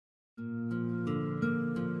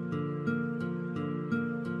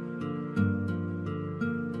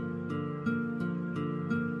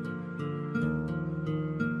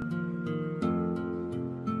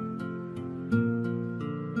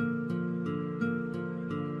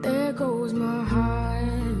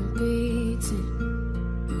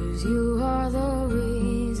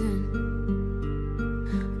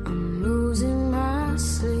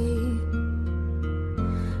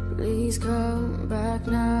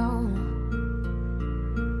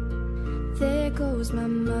goes my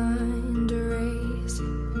mind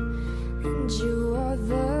racing, and you are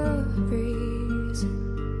the reason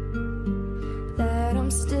that I'm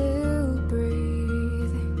still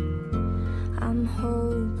breathing. I'm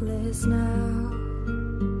hopeless now.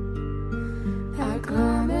 I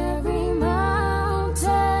climb every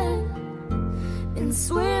mountain and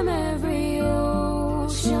swim every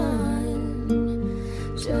ocean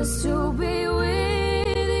just to be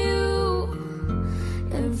with you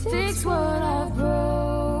and fix what I've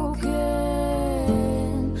broken.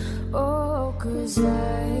 Oh, 'cause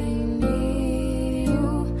I need you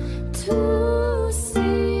to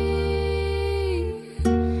see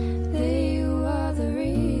that you are the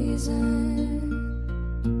reason.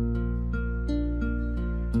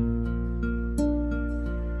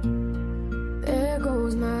 There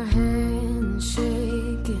goes my hand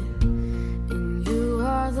shaking, and you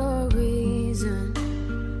are the reason.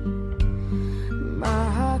 My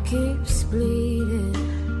heart keeps bleeding.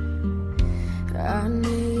 I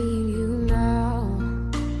need you now.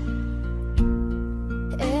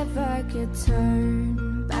 If I could turn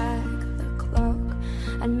back the clock,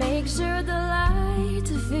 I'd make sure the light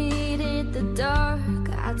defeated the dark.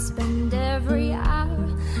 I'd spend every hour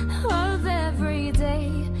of every day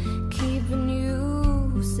keeping you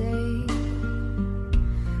safe.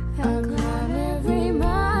 I'd climb every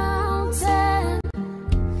mountain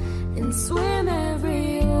and swim every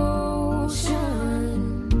ocean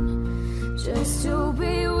just to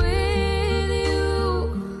be with you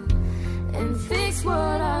and fix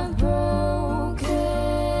what I've broken.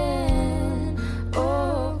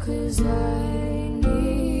 Oh, 'cause I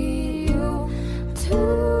need you to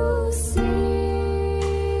see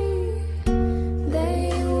that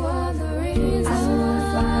you are the reason. I don't wanna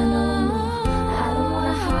fight no more, I don't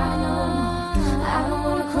wanna hide no more, I don't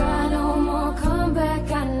wanna cry no more. Come back,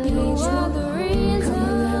 I need you. You are the reason. Come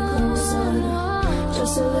a little closer,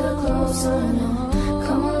 just a little closer.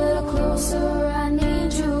 Come a little closer, I need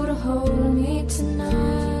you to hold me tonight.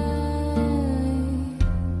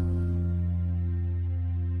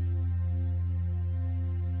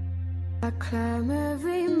 I climb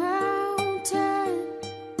every mountain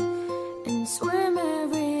and swim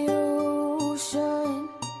every ocean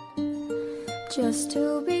just to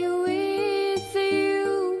be with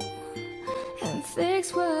you and fix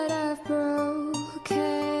what I've broken.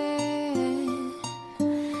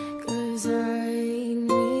 'Cause I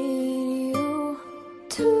need you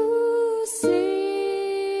to see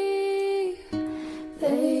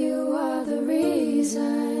that you are the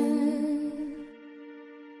reason.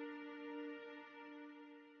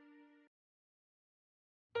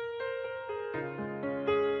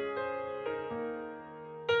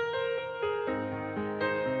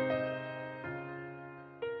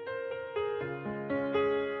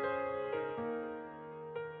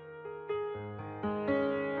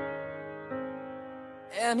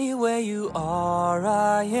 Anywhere you are,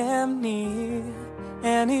 I am near.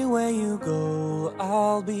 Anywhere you go,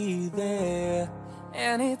 I'll be there.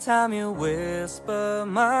 Anytime you whisper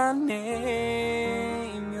my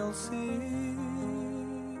name, you'll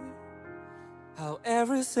see how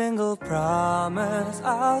every single promise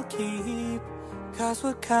I'll keep. 'Cause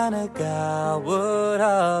what kind of guy would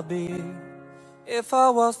I be if I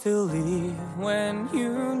was to leave when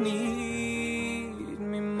you need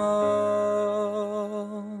me most?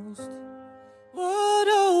 What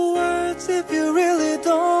are words if you really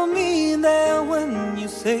don't mean them when you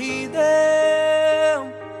say them?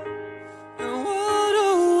 And what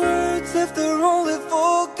are words if they're only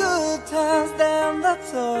for good times, then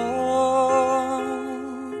that's all.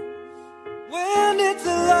 When it's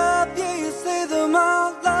a lie, yeah, you say them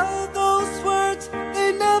out loud. Those words,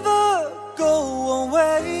 they never go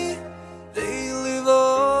away. They live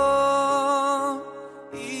on,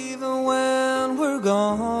 even when we're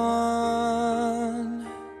gone.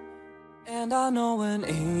 And I know an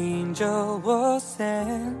angel was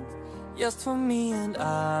sent just for me, and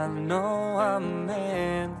I know I'm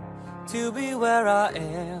meant to be where I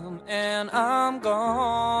am, and I'm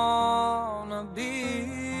gonna be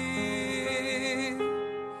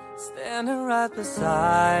standing right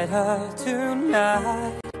beside her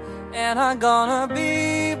tonight. And I'm gonna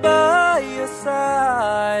be by your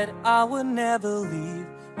side. I would never leave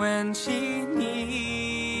when she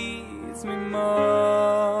needs me most.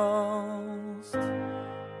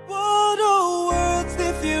 What are words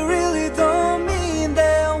if you really don't mean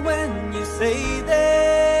them when you say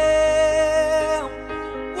them?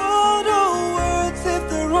 What are words if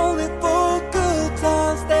they're only for good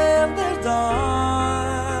times, then they're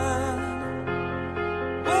done?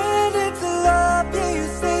 When it's a lie, yeah, you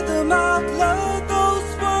say them out loud.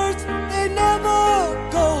 Those words, they never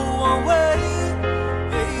go away.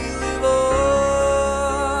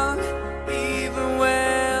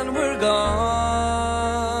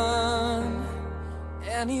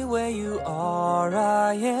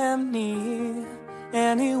 me.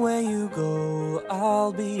 Anywhere you go,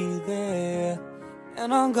 I'll be there.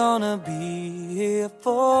 And I'm gonna be here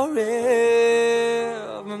forevermore.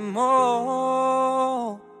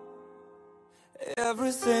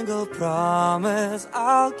 Every single promise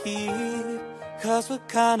I'll keep. 'Cause what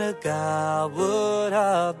kind of guy would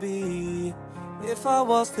I be if I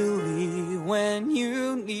was to leave when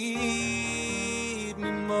you need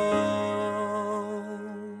me most?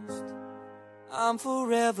 I'm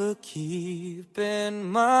forever keeping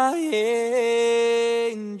my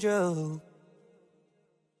angel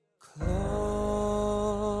close.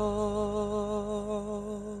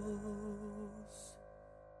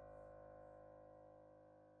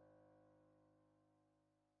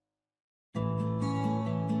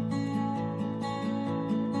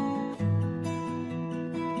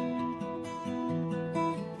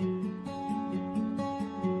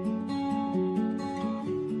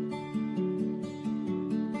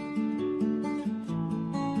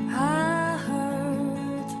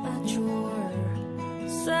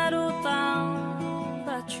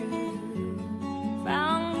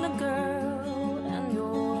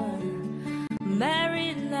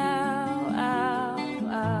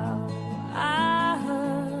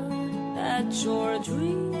 Your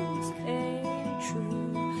dreams ain't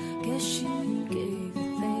true. Guess she gave you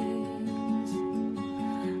things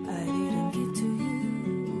I didn't give to you.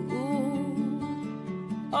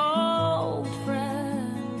 Old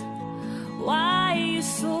friend, why you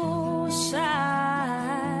so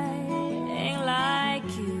shy? Ain't like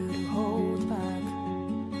you to hold back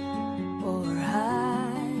or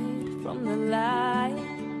hide from the light.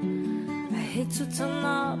 I hate to turn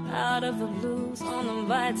up out of the blues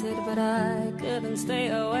uninvited, but I couldn't stay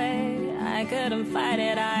away. I couldn't fight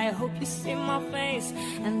it. I hope you see my face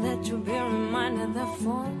and that you'll be reminded that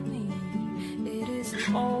for me it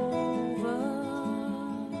isn't over.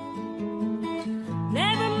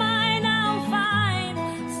 Never mind, I'll find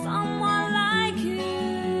someone like you.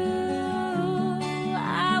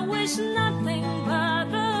 I wish nothing but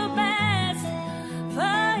the best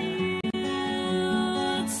for you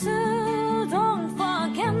too. Don't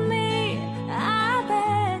forget me, I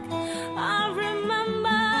beg. I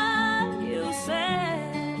remember you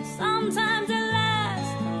said sometimes it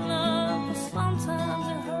lasts in love, but sometimes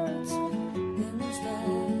it hurts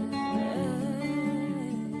instead.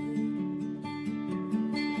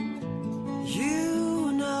 You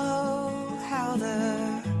know how the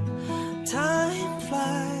time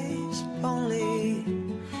flies. Only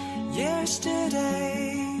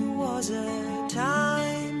yesterday was a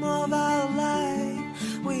time of our life.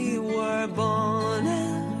 We were born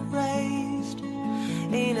and raised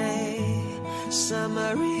in a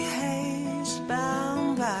summery haze,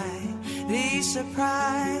 bound by the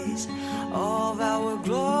surprise of our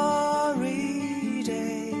glory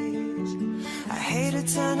days. I hate to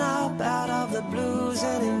turn up out of the blues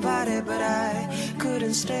and invited, but I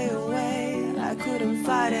couldn't stay away. I couldn't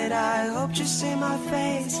fight it. I hope you see my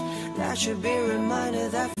face. That should be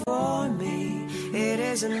reminded that for me it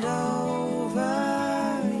isn't over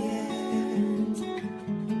yet.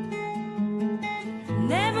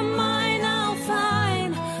 Never mind, I'll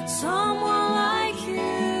find someone like you.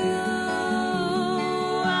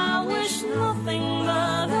 I wish nothing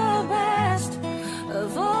but the best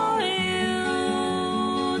for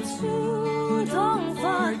you too. Don't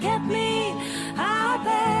forget me, I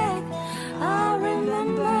beg. I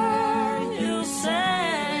remember you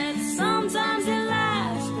said sometimes it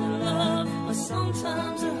lasts in love, but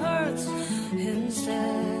sometimes it hurts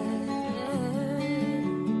instead.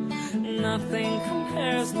 Nothing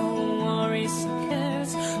compares, no worries,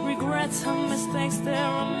 cares, regrets and mistakes. There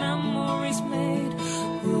are memories made.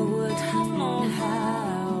 Who would have known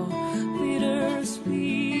how bittersweet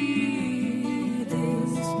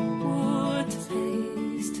this would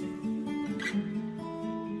taste?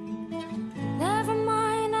 Never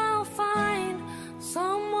mind, I'll find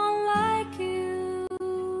someone like you.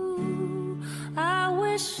 I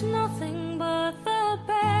wish nothing but the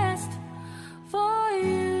best for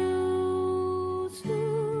you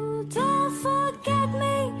too. Don't forget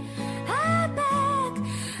me, I beg.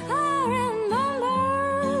 I remember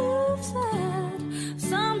you said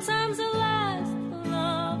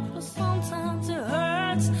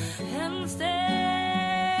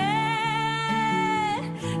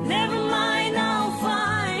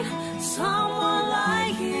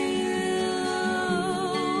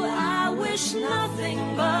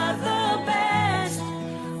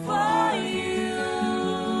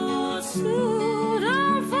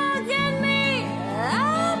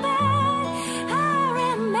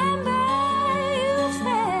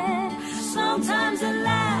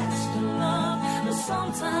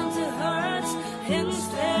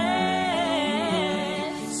instead.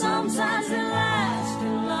 Sometimes it lasts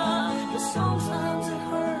in love, but sometimes it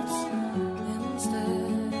hurts instead.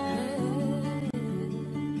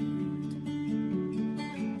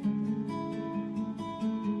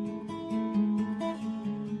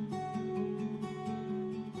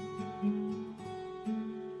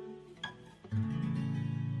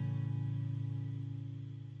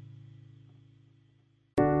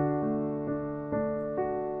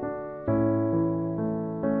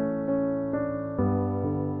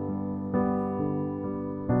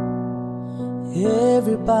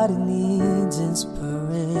 Everybody needs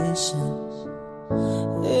inspiration.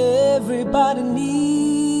 Everybody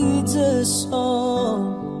needs a song,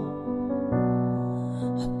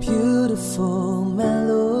 a beautiful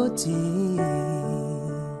melody.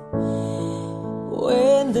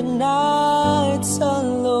 When the nights are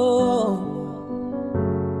long,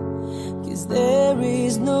 'cause there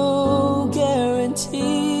is no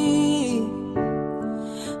guarantee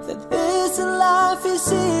that this life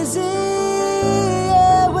is easy.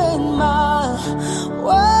 When my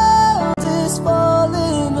world is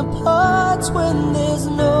falling apart, when there's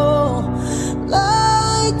no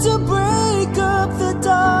light to break up the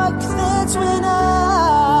dark, that's when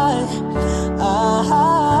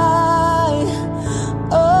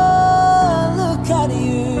oh, look at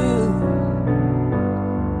you.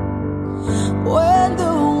 When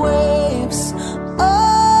the waves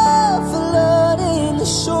are flooding the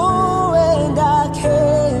shore and I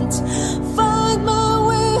can't find my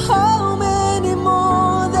way home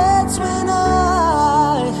anymore, that's when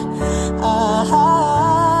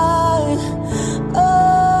oh,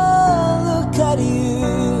 look at you.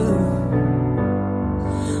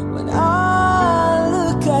 When I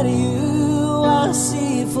look at you, I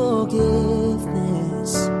see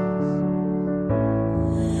forgiveness.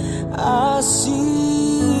 I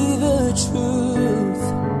see the truth.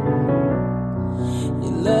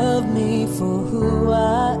 You love me for who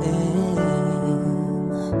I am,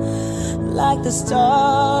 like the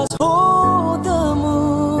stars hold the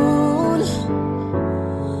moon,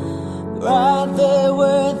 right there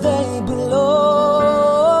where they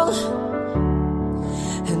belong.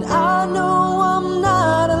 And I know I'm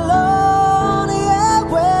not alone, yeah,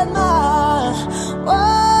 when my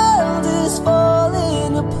world is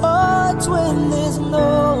falling apart, when there's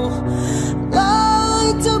no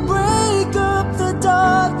light to break up the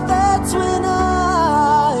dark, that's when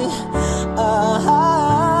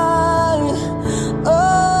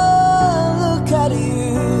oh, look at you.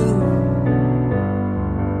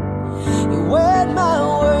 When my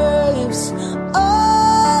waves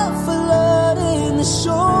are flooding the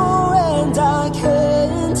shore and I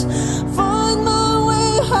can't find my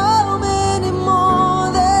way home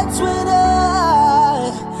anymore, that's when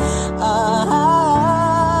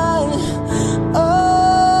oh,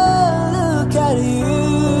 look at you.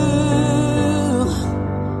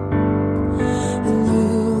 And you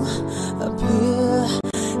appear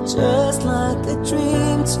just like a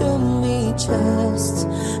dream to me, just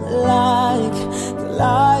like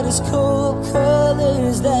kaleidoscope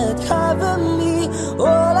colors that cover me.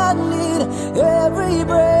 All I need, every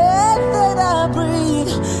breath that I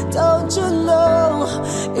breathe. Don't you know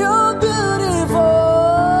you're beautiful?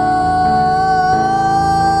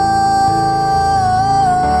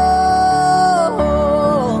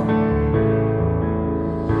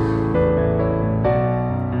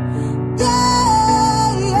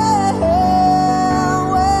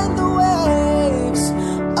 When the waves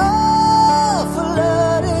are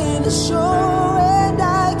flooding the shore and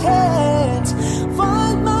I can't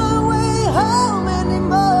find my way home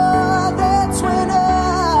anymore, that's when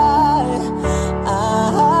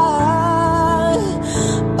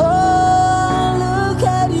oh, look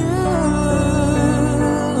at you.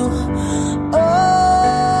 Oh,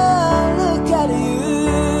 look at you.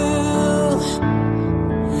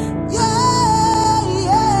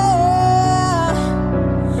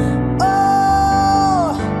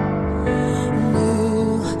 Oh, you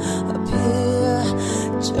appear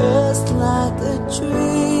just like a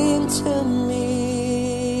dream to me.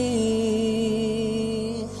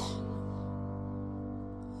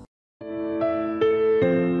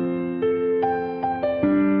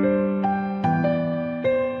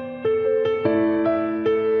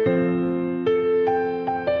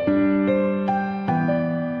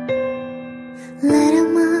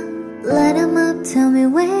 Let 'em up, tell me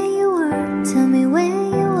where you were, tell me where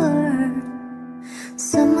you were.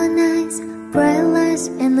 Summer nights, bright lights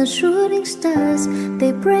and the shooting stars,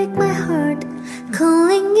 they break my heart.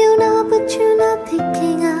 Calling you now but you're not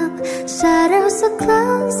picking up. Shadows so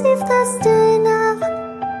close, if that's still enough.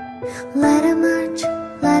 Let 'em march,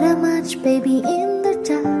 light a match, baby, in the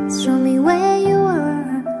dark. Show me where you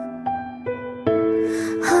are.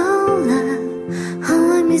 Oh love,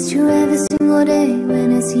 how I miss you every single day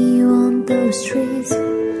when I see you on those streets.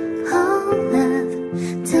 Oh love,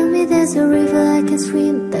 tell me there's a river I can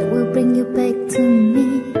swim that will bring you back to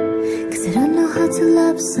me. Cause I don't know how to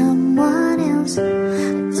love someone else. I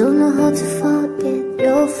don't know how to forget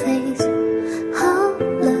your face. Oh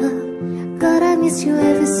love, God, I miss you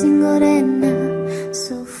every single day now,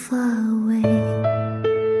 so far away.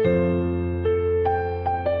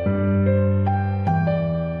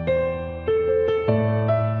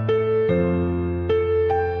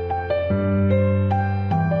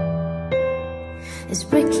 It's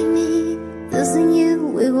breaking me, losing you.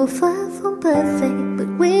 We were far from perfect, but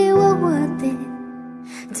we were worth it.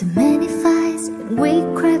 Too many fights, and we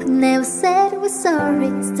cried, but never said we're sorry.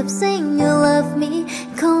 Stop saying you love me,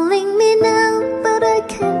 calling me now, but I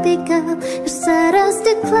can't pick up. Your side are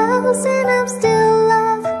still close, and I'm still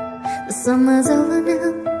alive. The summer's over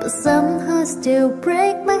now, but somehow it still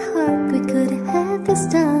break my heart. We could have had this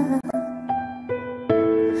time.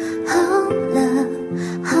 Oh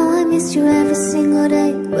love, how I miss you every single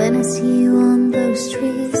day when I see you on those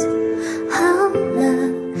streets. Oh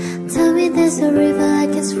love, tell me there's a river I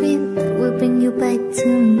can swim that will bring you back to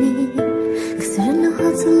me. Cause I don't know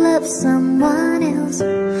how to love someone else.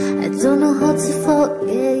 I don't know how to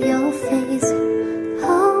forget your face.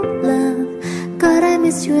 Oh love, God, I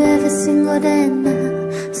miss you every single day now,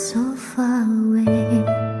 so far away.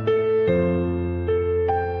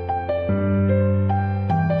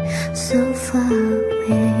 So far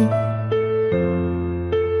away.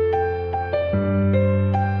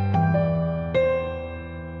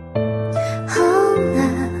 Oh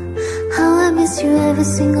love, how I miss you every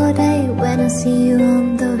single day when I see you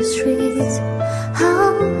on those streets.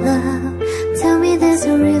 Oh love, tell me there's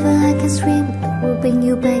a river I can swim that will bring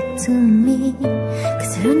you back to me.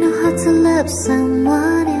 Cause I don't know how to love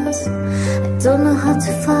someone else. I don't know how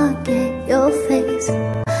to forget your face.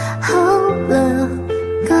 Oh love,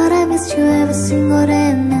 God, I miss you every single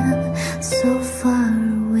day now, so far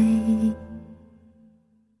away.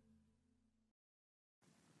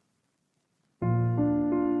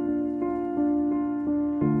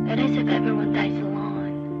 It is if everyone dies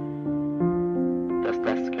alone. Does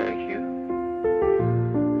that scare you?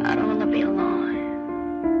 I don't wanna be alone.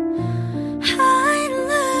 I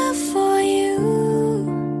live for you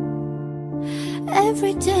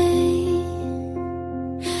every day,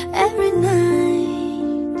 every night.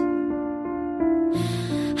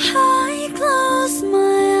 I close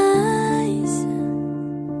my eyes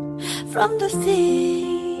from the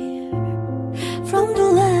fear, from the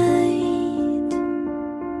light.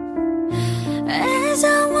 As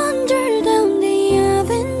I wander down the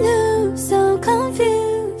avenue, so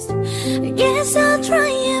confused, I guess I'll try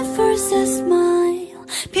and force a smile.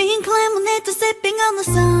 Pink lemonade to sipping on a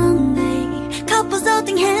Sunday, couples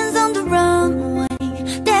holding hands on the runway.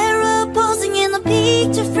 They're all posing in a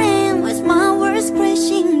picture frame with my words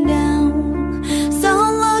crashing down.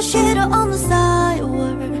 Solo shadow on the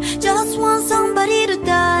sidewalk, just want somebody to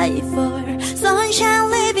die for. Sunshine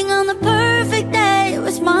living on a perfect day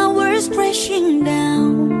with my words crashing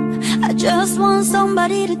down. I just want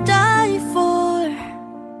somebody to die for.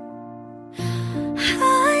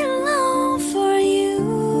 I long for you,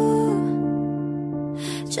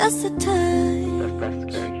 just a touch Does that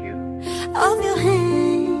scare you? of your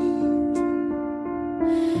hand.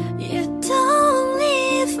 You don't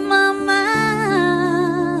leave my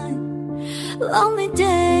mind. Lonely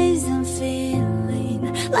days I'm feeling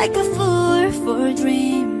like a fool for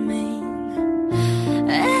dreaming.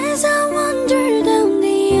 As I wander down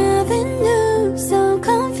the avenue, so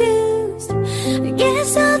confused, I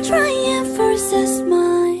guess I'll try and force a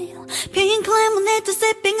smile. Pink lemonade to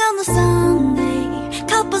sipping on a Sunday,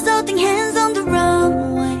 couples holding hands on the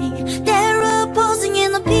runway. They're all posing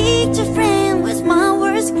in a picture frame with my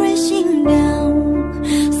words crashing down.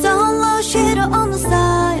 Solo shadow on the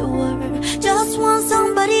sidewalk, just want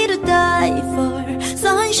somebody to die for.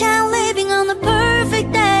 Sunshine living on a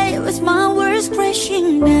perfect day with my words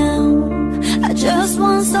crashing down. I just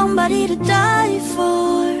want somebody to die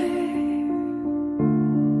for.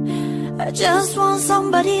 I just want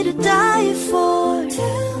somebody to die for.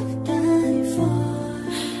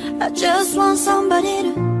 I just want somebody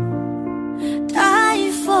to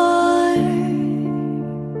die for.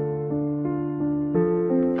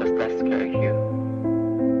 Does that scare you?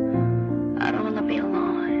 I don't wanna be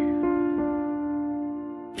alone.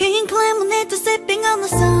 Pink lemonade to sipping on a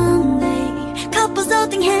Sunday, couples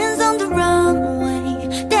holding hands on the runway.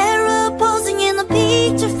 They're all posing in a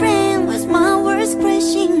picture frame with my words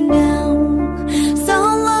crashing down. So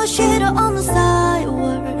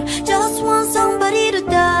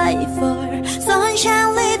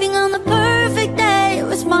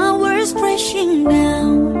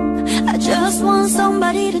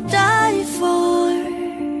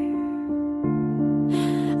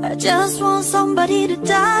I just want somebody to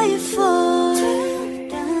die for.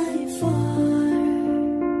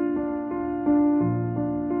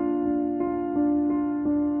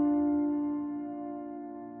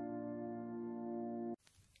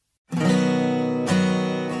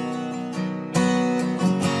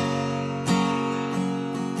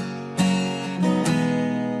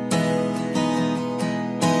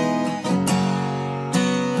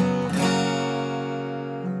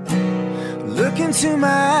 Look into my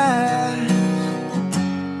eyes,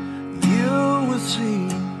 you will see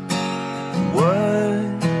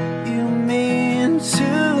what you mean to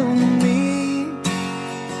me.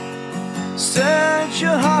 Search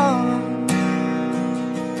your heart,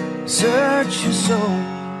 search your soul,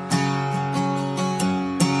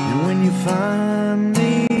 and when you find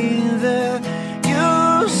me there,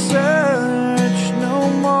 you'll search no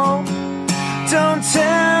more. Don't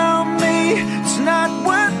tell me it's not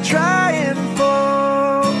worth trying for.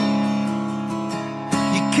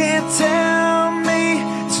 You can't tell me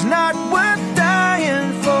it's not worth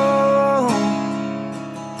dying for.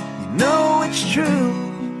 You know it's true.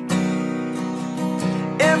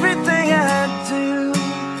 Everything I do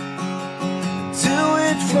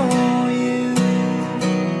it for you.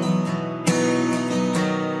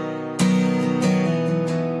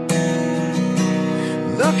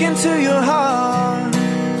 Look into your heart,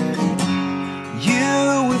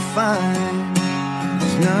 you will find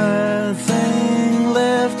there's nothing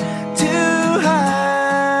left to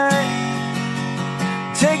hide.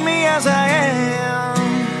 Take me as I am,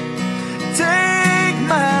 take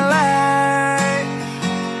my life.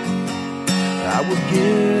 I would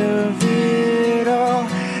give it all,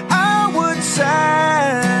 I would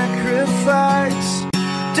sacrifice.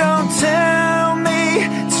 Don't tell me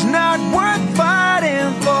it's not worth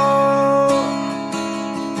fighting for.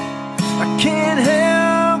 I can't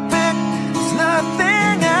help it, there's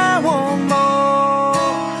nothing I want more.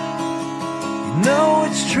 You know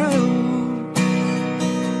it's true.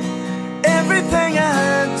 Everything I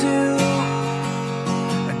do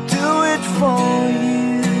it for you.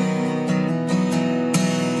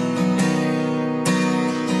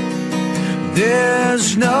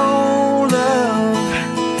 There's no love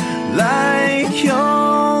like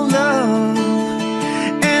your love,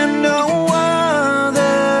 and no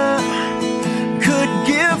other could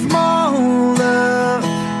give more love.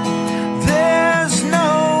 There's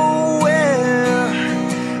nowhere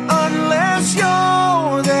unless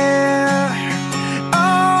you're there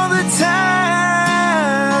all the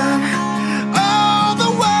time, all the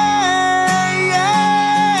way, yeah.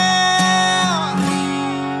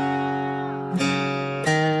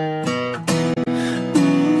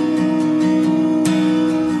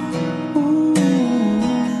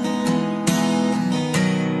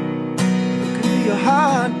 Look into your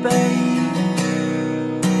heart, babe.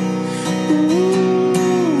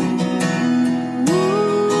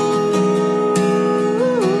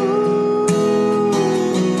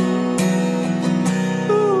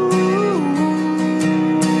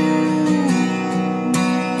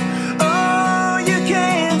 Oh, you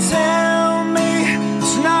can't tell me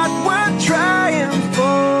it's not worth trying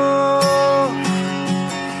for.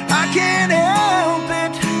 I can't help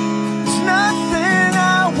it, it's nothing I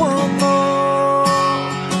want more.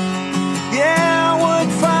 Yeah, I would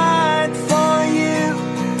fight for you,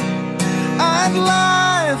 I'd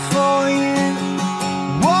lie for you,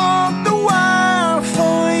 walk the world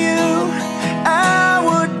for you, I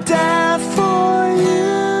would die for you.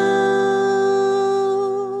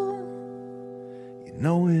 You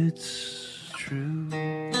know it's true.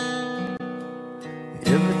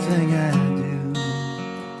 Everything I do,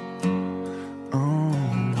 I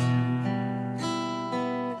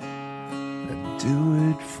do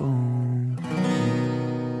it for you.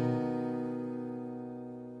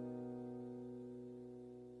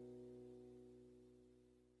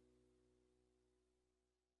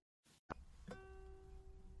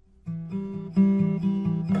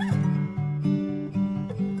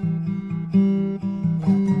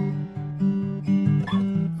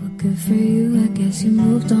 Well, good for you, I guess you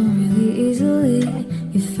moved on really easily.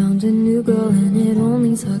 You found a new girl and it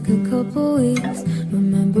only took a couple weeks.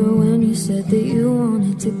 Remember when you said that you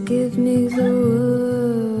wanted to give me the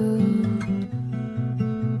world?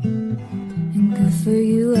 And good for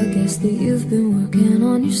you, I guess that you've been working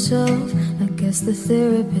on yourself. I guess the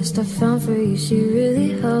therapist I found for you, she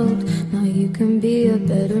really helped. Now you can be a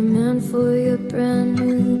better man for your brand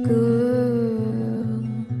new girl.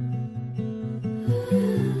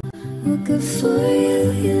 Well, good for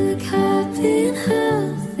you, you look happy and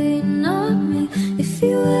healthy, not me. If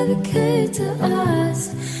you ever cared to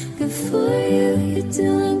ask, good for you, you're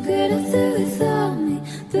doing great out there without me.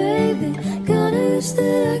 wish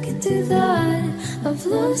that I could do that. I've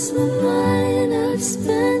lost my mind, I've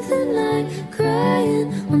spent the night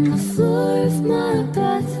crying on the floor of my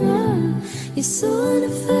bathroom. You're so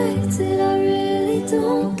unaffected, I really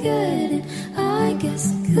don't get it. I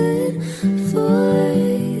guess good for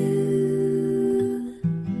you.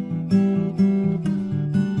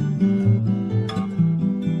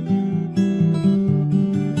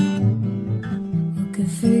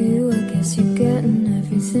 For you, I guess you're getting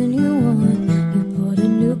everything you want. You bought a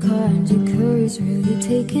new car and your career's really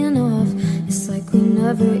taking off. It's like we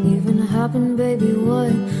never even happened, baby.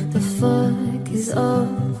 What the fuck is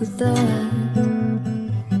up with that?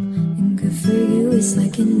 And good for you, it's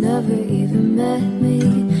like you never even met me.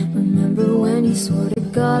 Remember when you swore to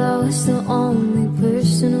God I was the only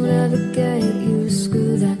person who'd ever get you?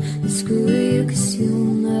 Screw that, and screw you, cause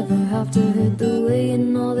you'll never have to hurt the way you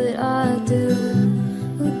know that I do.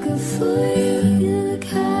 Good for you, you look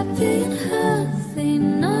happy and healthy,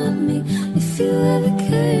 not me, if you ever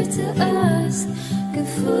cared to ask. Good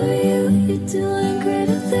for you, you're doing great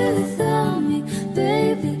out there without me,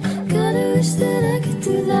 baby. Gotta wish that I could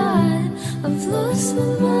do that. I've lost my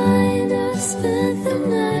mind, I've spent the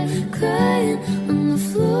night crying on the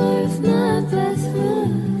floor of my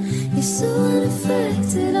bathroom. You're so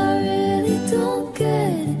unaffected, I really don't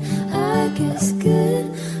get it. I guess good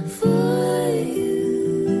for you.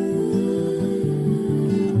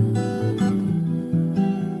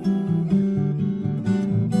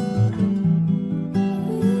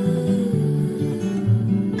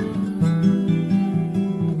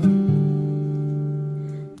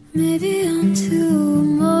 Maybe I'm too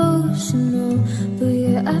emotional, but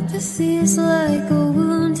your apathy is like a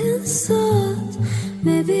wound in the soul.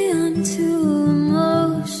 Maybe I'm too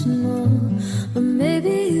emotional, or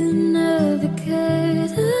maybe you never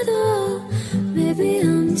cared at all. Maybe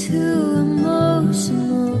I'm too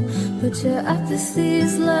emotional, but your apathy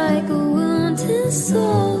is like a wound in the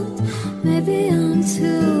soul. Maybe I'm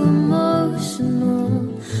too emotional,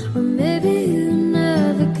 or maybe you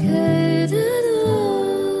never cared at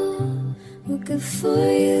all. Well, good for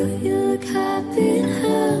you, you look happy and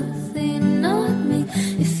healthy, not me,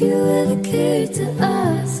 if you ever cared to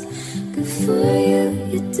ask. Good for you,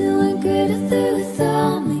 you're doing great out there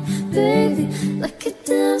without me, baby, like a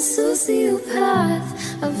damn sociopath.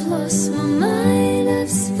 I've lost my mind, I've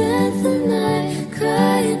spent the night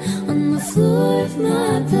crying on the floor of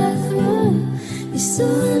my bathroom. You're so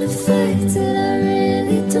unaffected, I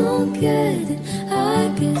really don't get it. I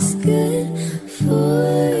guess good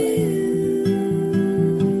for you.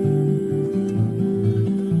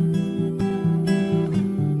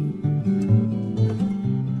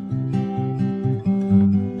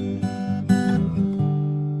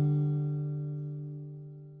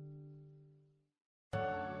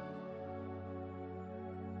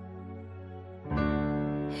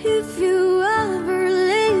 If you ever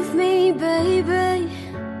leave me, baby,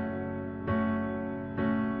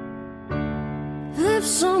 leave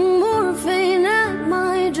some morphine at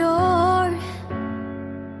my door,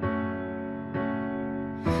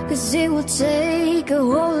 'cause it will take a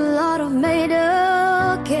whole lot of medication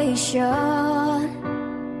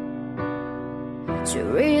to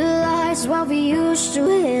realize what we used to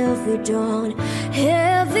have. We don't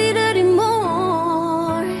have it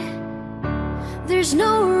anymore. There's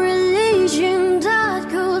no religion that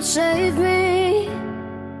could save me,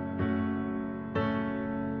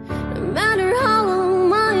 no matter how long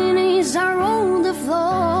my knees are on the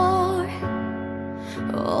floor.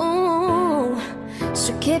 Oh, so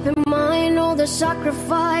keep in mind all the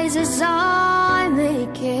sacrifices I'm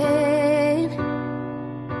making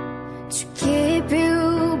to keep you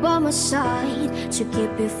by my side, to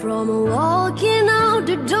keep you from walking out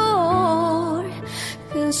the door.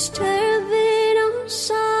 'Cause there'll be no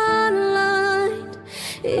sunlight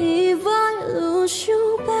if I lose you,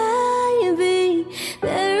 baby.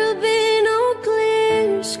 There'll be no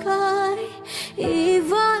clear sky if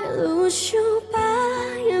I lose you,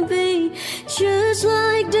 baby. Just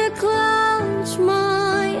like the clouds,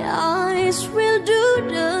 my eyes will do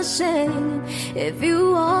the same if you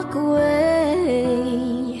walk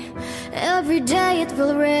away. Every day it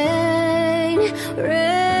will rain,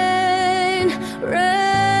 rain,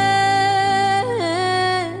 rain.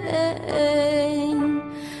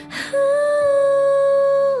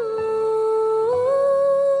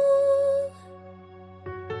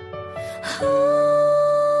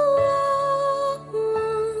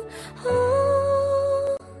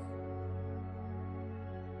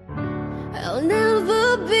 I'll never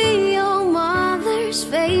be your mother's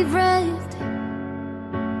favorite.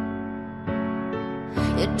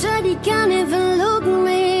 Your daddy can't even look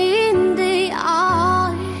me in the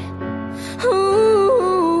eye.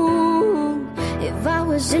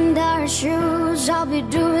 in their shoes, I'll be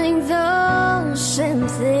doing the same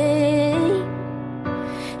thing.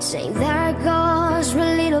 Saying there goes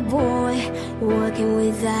my little boy, working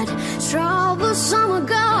with that troublesome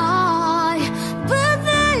guy. But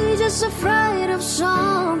they just afraid of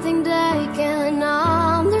something they can't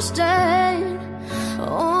understand.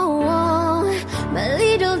 Oh, my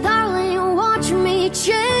little darling, watch me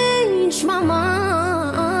change my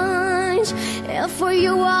mind. And for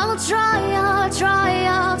you I'll try, I'll try,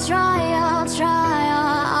 I'll try, I'll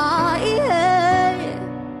try, yeah.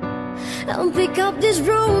 I'll pick up these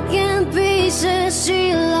broken pieces,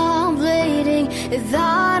 still I'm bleeding.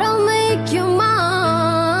 That'll make you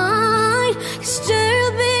mine. 'Cause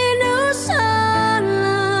there'll be no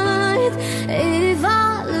sunlight if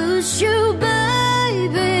I lose you,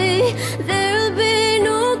 baby. There'll be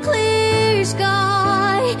no clear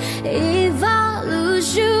sky if I lose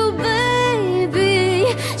you, baby.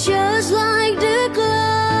 Just like the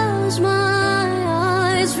clouds, my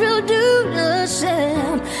eyes will do the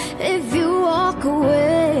same if you walk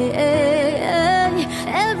away.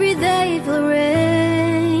 Every day for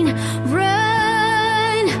rain,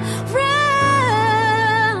 rain,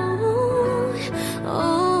 rain.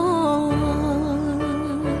 Oh.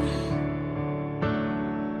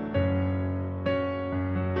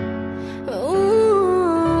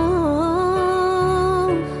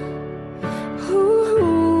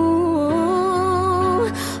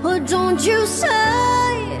 Oh, don't you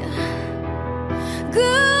say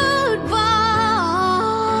goodbye.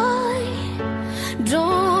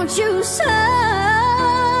 Don't you say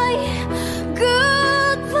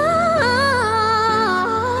goodbye.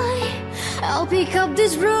 I'll pick up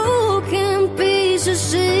these broken pieces,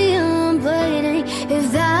 still I'm bleeding. If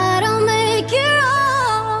that'll make it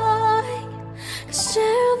right. 'Cause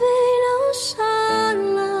there'll be no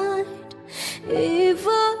sunlight if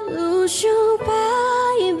I lose you,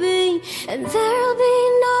 baby. And there'll be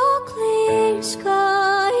no clear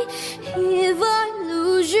sky if I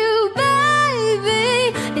lose you, baby.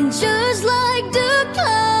 And just like the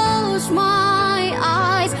clouds, my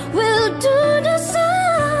eyes will do the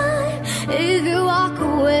same if you walk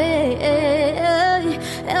away.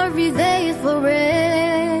 Every day for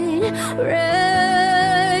rain,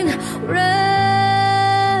 rain, rain.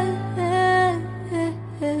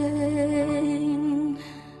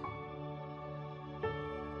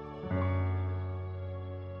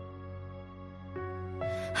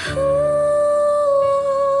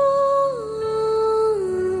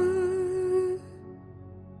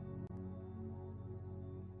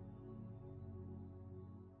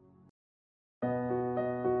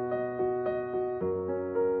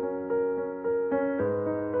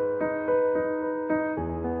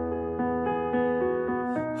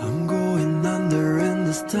 I'm going under, and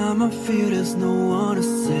this time I feel there's no one to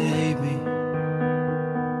save me.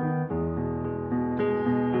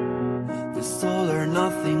 This all or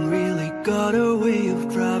nothing really got a way of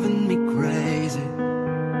driving me crazy.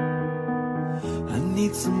 I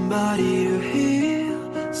need somebody to heal,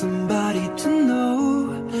 somebody to know,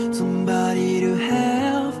 somebody to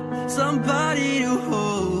have, somebody to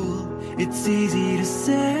hold. It's easy to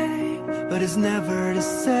say, but it's never the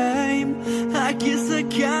same. I guess I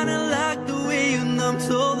kinda like the way you numbed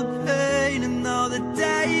all the pain, and now the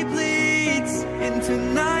day bleeds into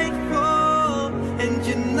nightfall, and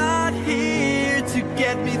you're not here to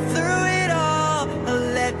get me through it all. I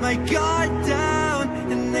let my guard down,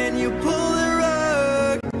 and then you pull the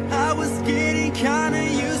rug. I was getting kinda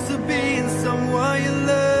used to being someone you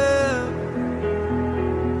love.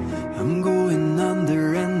 I'm going under,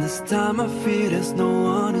 and this time I feel there's no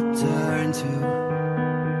one to turn to.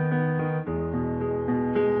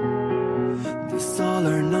 This all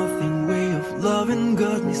or nothing way of loving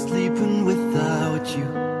got me sleeping without you.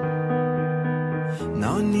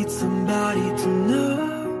 Now I need somebody to know,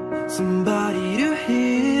 somebody to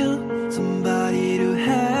heal, somebody to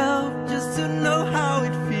help, just to know how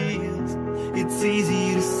it feels. It's easy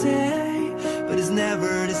to say, but it's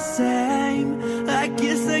never the same. I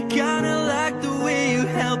guess I kinda like the way you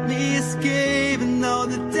helped me escape, and now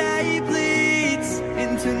the day bleeds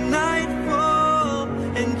into nightfall,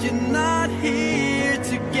 and you're not here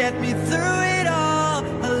to get me through it all.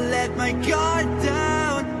 I let my guard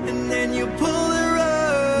down, and then you pull the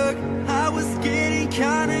rug. I was getting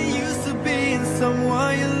kinda used to being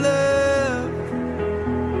someone you love.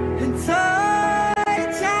 And I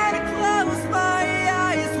try to close my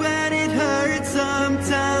eyes when it hurts.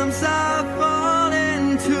 Sometimes I fall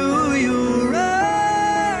into your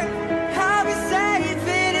arms. I'll be safe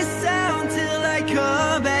in the sound till I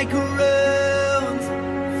come back around.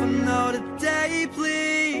 For now the day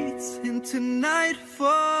bleeds into into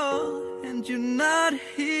nightfall, and you're not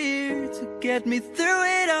here to get me through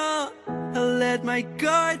it all. I let my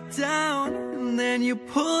guard down, and then you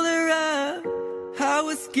pulled her up. I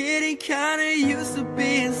was getting kinda used to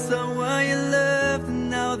being someone you loved,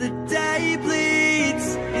 and now the day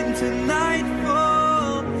bleeds into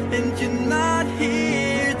nightfall, and you're not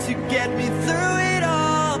here to get me through it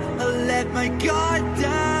all. I let my guard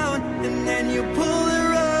down, and then you pulled the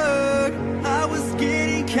rug. I was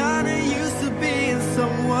getting kinda used to being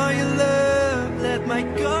someone you love. Let my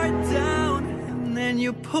guard down, and then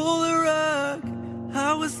you pulled the rug.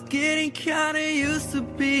 I was getting kinda used to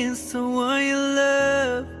being someone you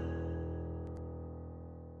love.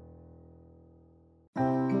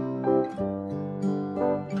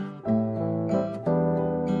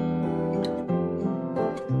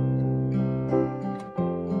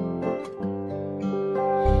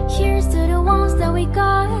 Here's to the ones that we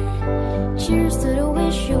got. Cheers to the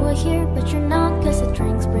wish you were here, but you're not. 'Cause the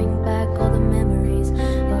drinks bring back all the memories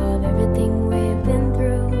of everything we've been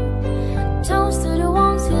through. Toast to the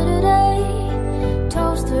ones here today.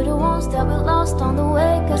 Toast to the ones that we lost on the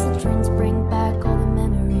way. 'Cause the drinks bring back all the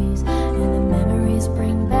memories, and the memories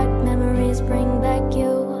bring back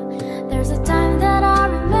you. There's a time that I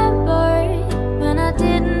remember when I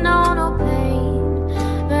didn't know no pain,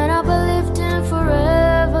 when I believed in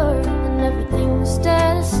forever and everything would stay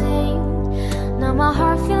the same. Now my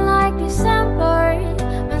heart feel like December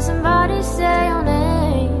when somebody say your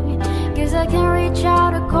name. 'Cause I can't reach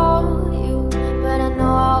out to call you, but I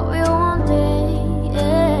know I will one day.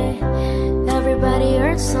 Yeah. Everybody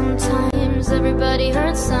hurts sometimes, everybody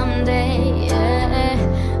hurts someday. Yeah.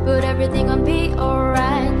 But everything gon' be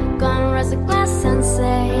alright. Gonna raise a glass and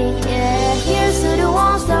say, yeah. Here's to the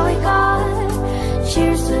ones that we got.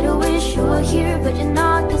 Cheers to the wish you were here, but you're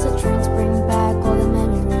not. 'Cause the drinks bring back all the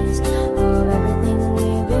memories of everything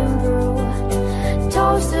we've been through.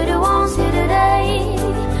 Toast to the ones here today.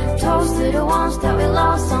 Toast to the ones that we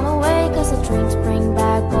lost on the way. 'Cause the drinks bring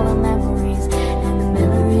back all the memories, and the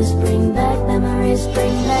memories bring back you. Memories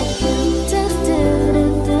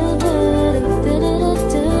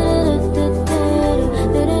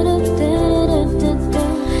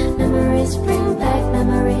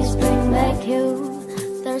bring back you.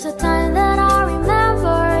 There's a time that I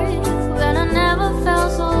remember when I never felt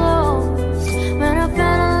so lost, when I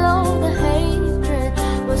felt alone, the hatred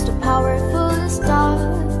was too powerful to stop.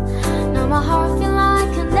 Now my heart feel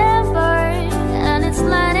like an ember, and it's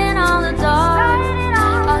lighting on the dark.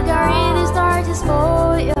 I'll carry these torches for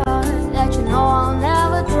you, that you know I'll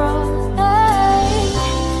never drop. Hey.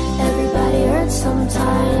 Everybody hurts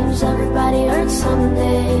sometimes, everybody hurts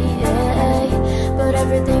someday. Yeah. But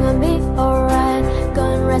everything will be alright.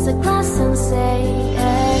 Gonna raise a glass and say,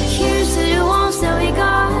 yeah. Here's to the ones that we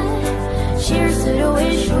got. Cheers to the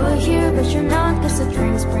wish you were here, but you're not. 'Cause the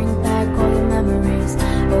drinks bring back all the memories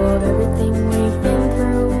of everything we've been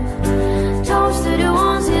through. Toast to the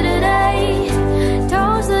ones here today.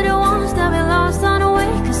 Toast to the ones that we lost on the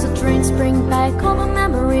way. 'Cause the drinks bring back all the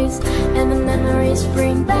memories, and the memories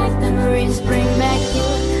bring back you.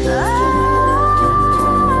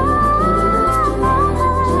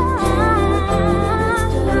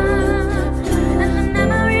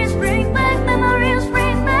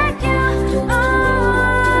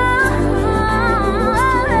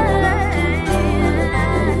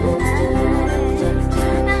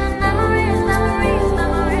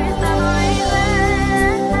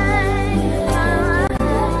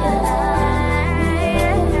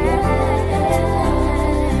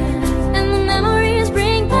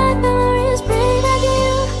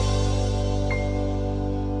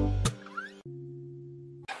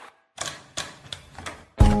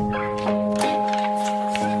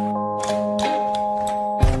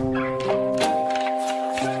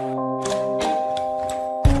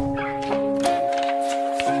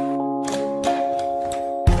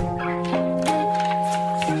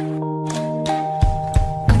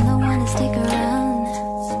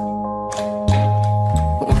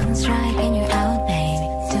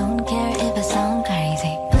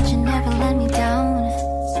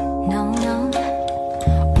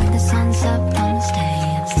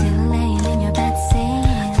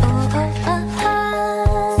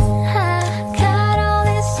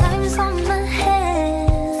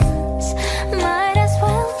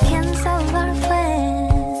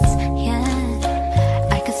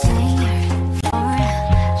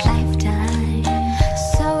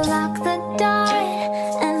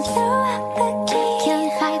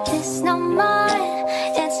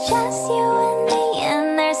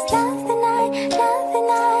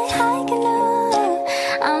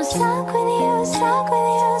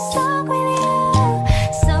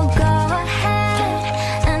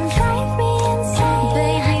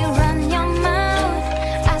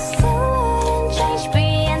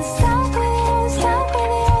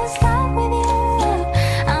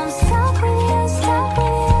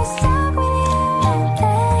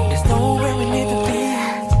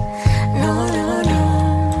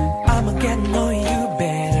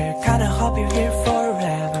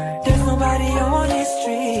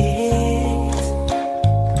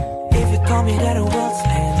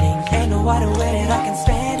 no other way that I can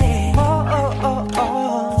spend it. Oh, oh, oh,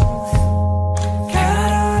 oh. Got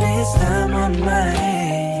all this time on my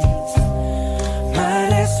hands,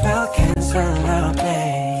 might as well cancel our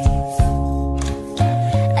plans.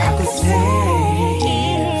 I could stay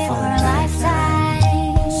here for a lifetime.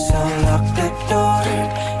 So lock the door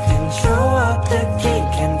and throw out the key.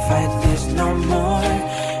 Can't fight this no more.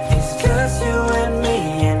 It's just you and me,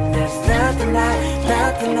 and there's nothing I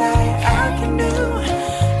can do.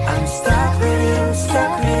 I'm stuck with you,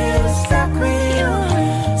 stuck with you, stuck with you.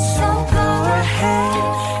 So go ahead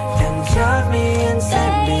and drive me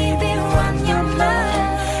insane, baby, run your mind.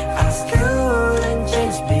 I still wouldn't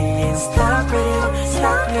change being stuck with you,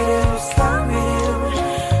 stuck with you, stuck with you.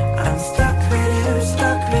 I'm stuck with you,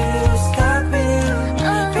 stuck with you, stuck with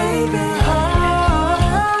you, baby. Oh,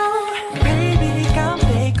 baby, come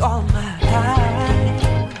take all my time.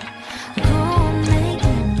 Go make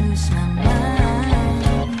me lose my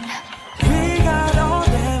mind. We got all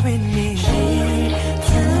that we need here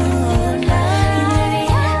tonight.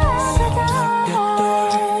 Lock the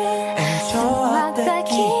door and throw out the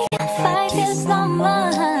key. Can't fight this no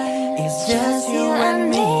more. It's just you and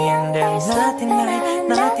me, and there's nothing I'd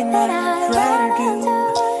rather do.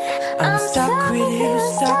 I'm stuck with you,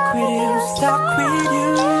 stuck with you, stuck with you.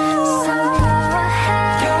 So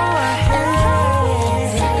go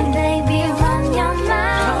ahead, baby, run your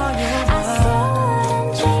mouth. I still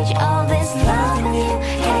wouldn't change all this loving you,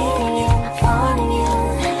 hating you, wanting you.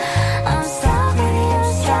 I'm stuck with you,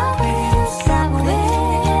 stuck with you, stuck with you.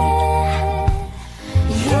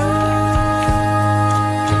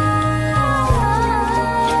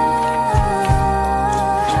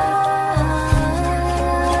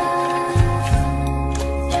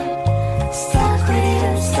 Stuck with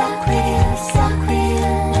you, stuck with you, stuck with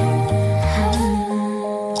you.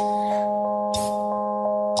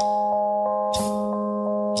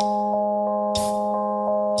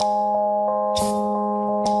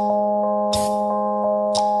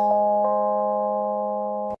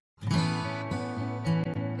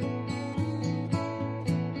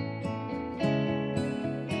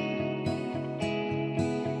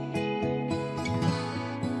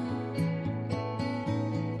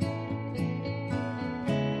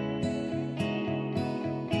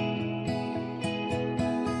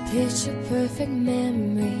 Picture perfect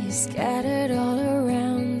memories scattered all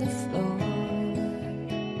around the floor.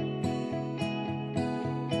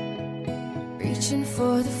 Reaching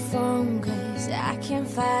for the phone 'cause I can't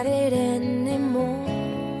fight it anymore.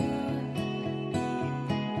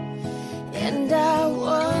 And I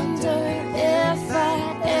wonder if I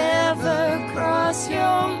ever cross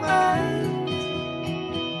your mind.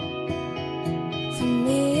 For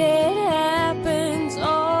me it happens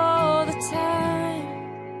all the time.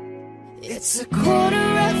 It's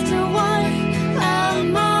 1:15.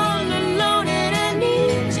 I'm all alone and I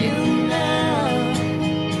need you now.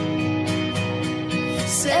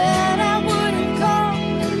 Said I wouldn't call,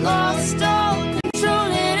 lost all control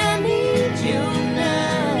and I need you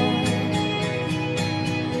now.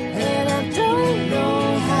 And I don't know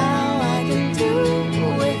how I can do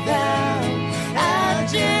without. I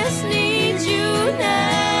just need you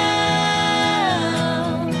now.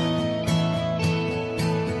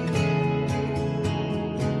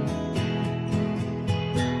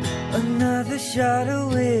 Another shot of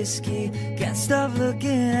whiskey, can't stop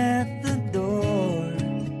looking at the door.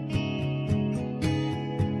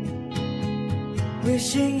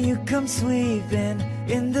 Wishing you come sweeping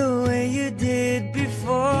in the way you did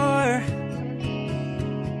before.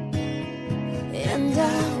 And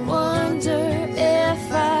I wonder if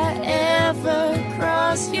I ever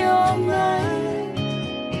cross your mind.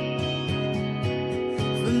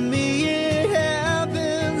 For me it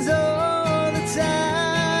happens all the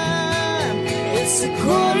time. It's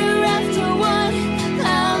 1:15.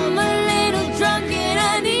 I'm a little drunk and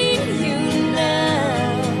I need you now.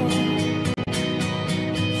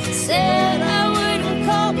 Said I wouldn't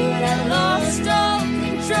call, but I lost all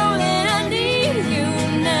control and I need you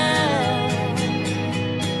now.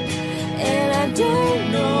 And I don't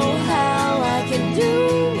know how I can do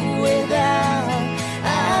without.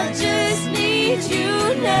 I just need you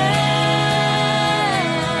now.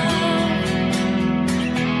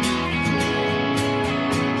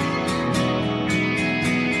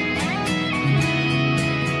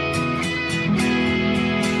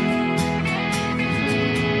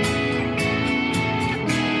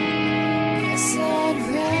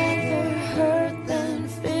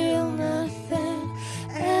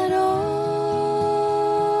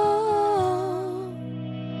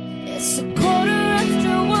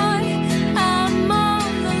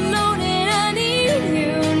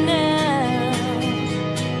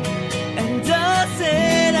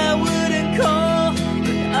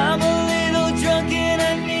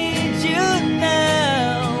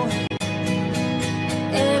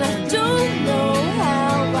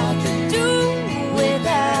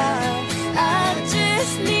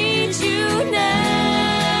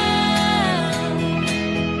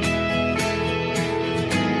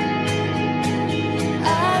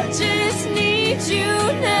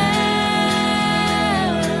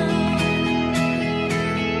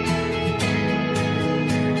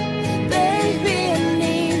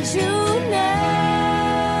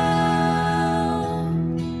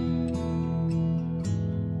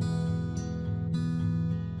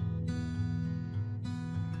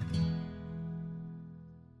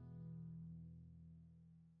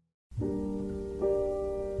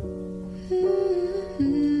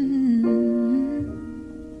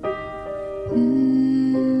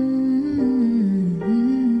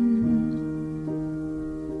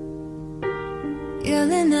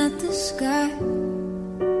 yelling at the sky,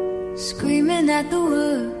 screaming at the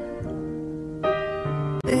world.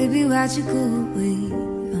 Baby, why'd you go away?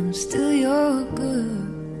 I'm still your girl.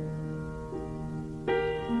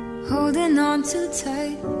 Holding on too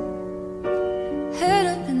tight, head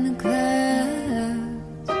up in the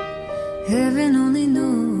clouds. Heaven only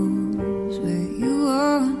knows where you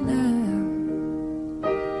are now.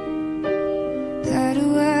 How do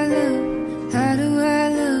I love? How do I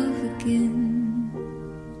love again?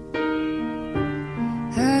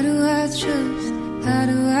 How do I trust? How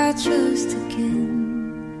do I trust again?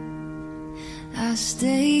 I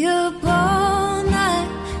stay up all night,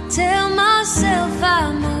 tell myself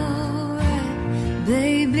I'm alright.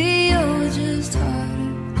 Baby, you're just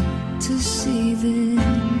harder to see than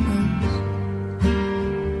most.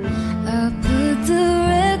 I put the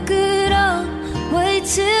record on, wait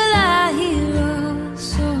till I hear a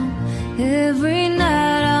song. Every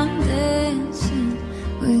night I'm dancing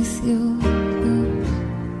with your ghost.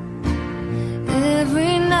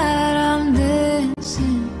 Every night I'm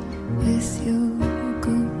dancing with your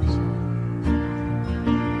ghost.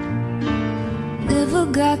 Never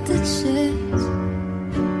got the chance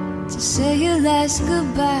to say your last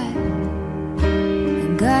goodbye. I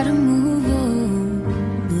gotta move on,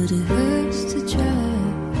 but it hurts to try.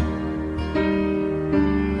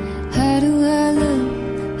 How do I love?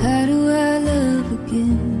 How do I love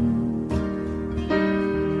again?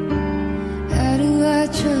 How do I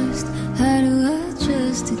trust? How do I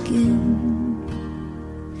trust again?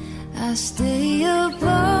 I stay up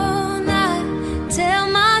all night, tell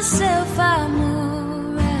myself I'm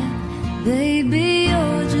alright. Baby,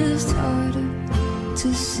 you're just harder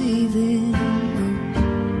to see than most.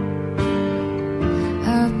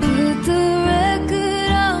 I put the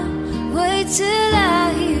record on, wait till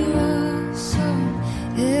I hear a song.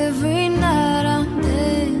 Every night I'm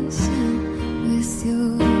dancing with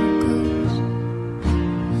your ghost.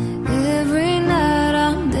 Every night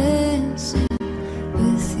I'm dancing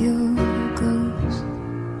with your ghost.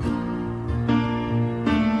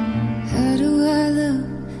 How do I love?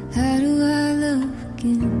 How do I love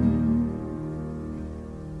again?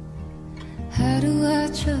 How do I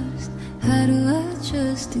trust? How do I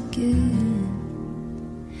trust again?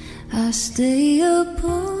 I stay up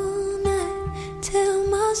all night, tell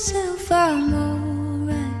myself I'm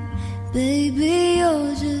alright. Baby,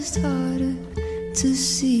 you're just harder to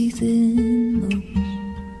see than most.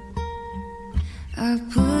 I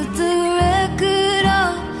put the record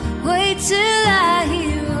on, wait till I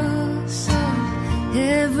hear a song.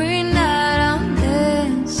 Every night I'm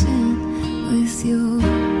dancing with your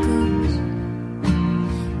ghost.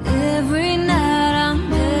 Every night I'm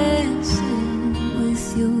dancing with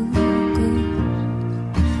your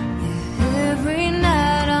ghost. Yeah, every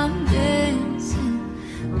night I'm dancing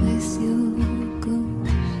with your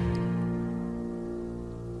ghost.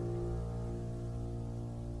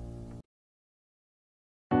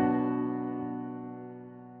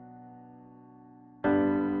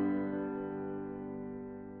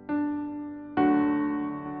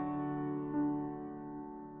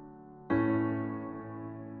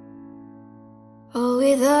 Oh,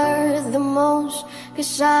 it hurt the most,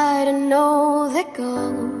 'cause I don't know that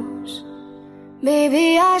goes.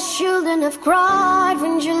 Maybe I shouldn't have cried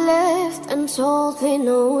when you left and told me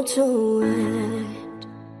no to it.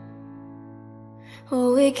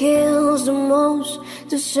 Oh, it kills the most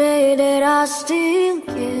to say that I still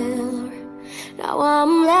care. Now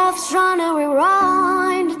I'm left trying to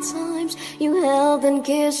rewind the times you held and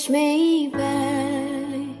kissed me back.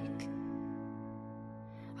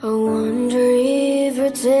 I wonder if you're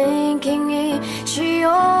thinking it, she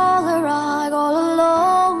all or I all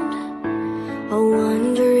alone. I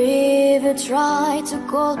wonder if you tried to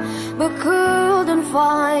call but couldn't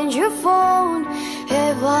find your phone.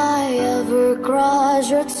 Have I ever crossed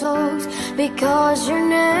your toes because your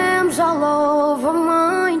name's all over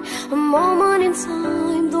mine? A moment in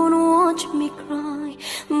time, don't watch me cry.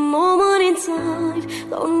 A moment in time,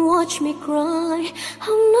 don't watch me cry.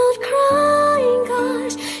 I'm not crying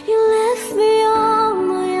 'cause you left me on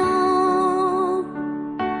my own.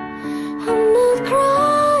 I'm not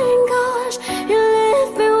crying 'cause you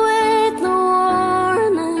left me with no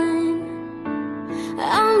warning.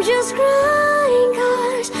 I'm just crying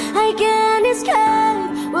 'cause I can't escape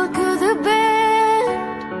what could have been.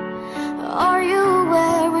 Are you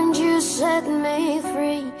aware when you set me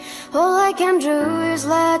free? All I can do is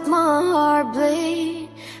let my heart bleed.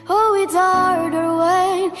 Oh, it's harder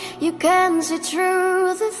when you can see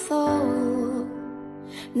through the thought.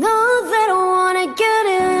 Not that I wanna get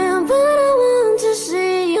in, but I want to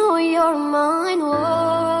see how your mind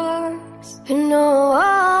works. And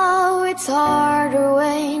oh, it's it's harder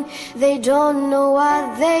when they don't know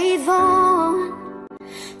what they've done.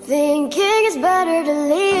 Thinking it's better to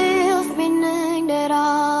leave, meaning that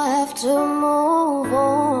I have to move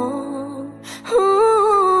on.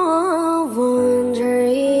 Wonder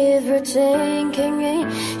if you're thinking,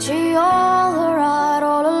 ain't she all right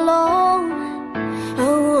all alone? I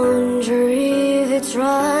wonder if it's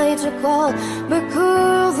right to call, but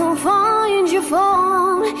couldn't find your phone.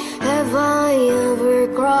 Have I ever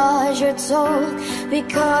cried your talk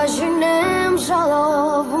because your name's all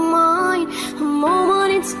over mine? A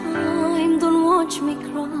moment in time, don't watch me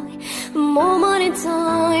cry. A moment in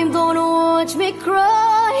time, don't watch me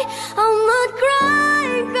cry. I'm not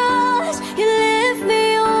crying 'cause you left me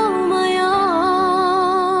on my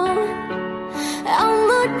own. I'm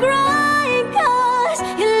not crying 'cause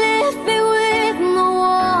you left me with no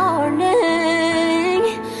warning.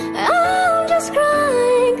 I'm just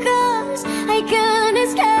crying 'cause I can't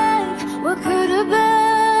escape what could have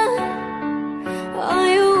been. Are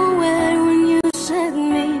you aware when you set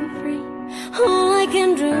me free? All I can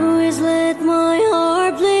do is let my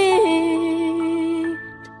heart bleed.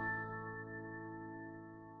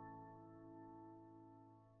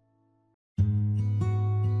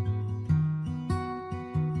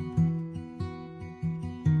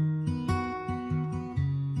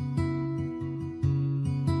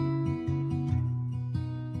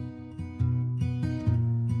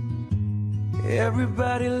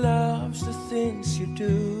 Everybody loves the things you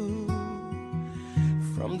do,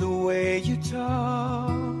 from the way you talk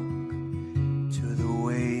to the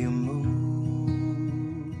way you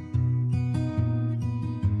move.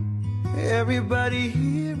 Everybody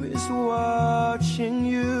here is watching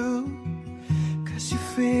you, 'cause you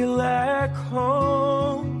feel like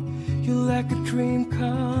home. You're like a dream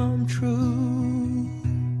come true.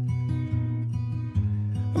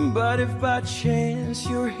 But if by chance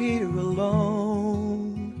you're here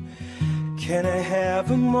alone, can I have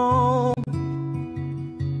a moment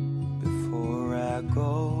before I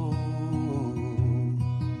go?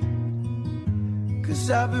 'Cause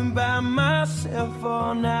I've been by myself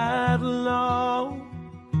all night long,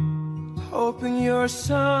 hoping you're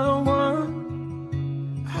someone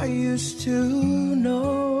I used to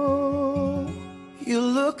know. You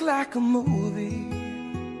look like a movie,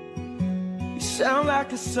 sound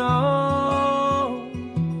like a song.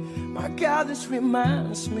 My God, this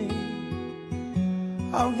reminds me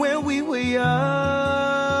of when we were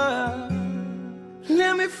young.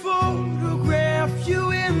 Let me photograph you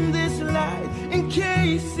in this light, in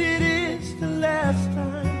case it is the last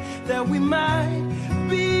time that we might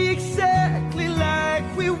be exactly like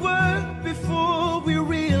we were before we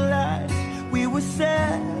realized we were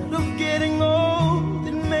sad of getting old.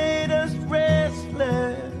 It made us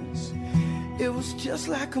restless. It was just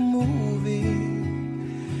like a movie.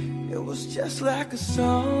 It was just like a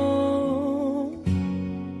song.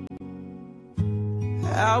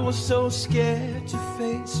 I was so scared to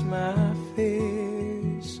face my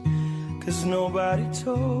fears, 'cause nobody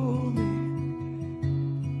told me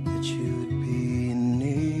that you'd be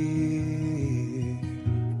near.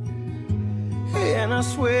 And I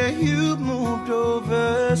swear you moved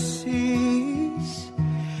overseas.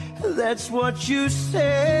 That's what you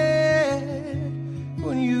said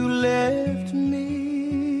when you left me.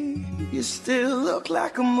 You still look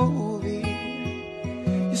like a movie.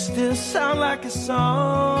 You still sound like a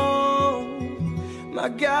song. My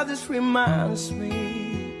God, this reminds me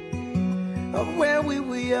of where we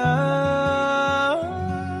were young.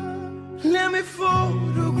 Let me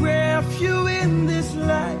photograph you in this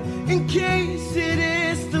light, in case it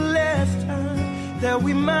is the last time that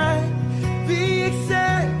we might be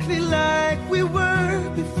exactly like we were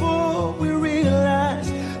before we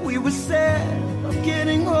realized we were sad of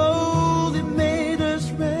getting old. It made us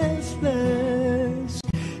restless.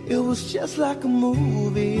 It was just like a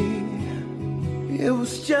movie. It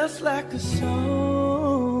was just like a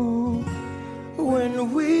song. When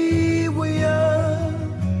we were young,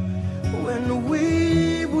 when we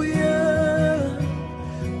were young,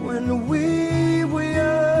 when we were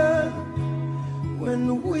young, when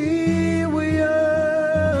we were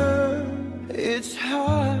young. It's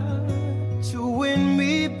hard to win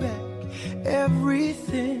me back.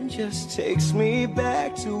 Everything just takes me back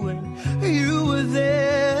to when you were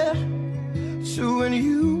there, to when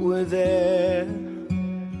you were there.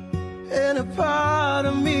 And a part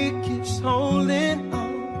of me keeps holding on,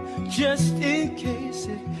 just in case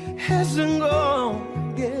it hasn't gone.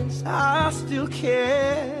 Guess I still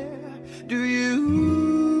care. Do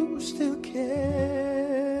you still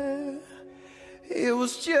care? It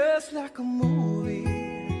was just like a movie.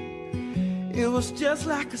 It was just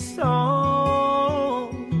like a song.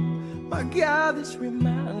 My this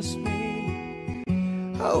reminds me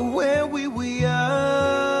of where we are.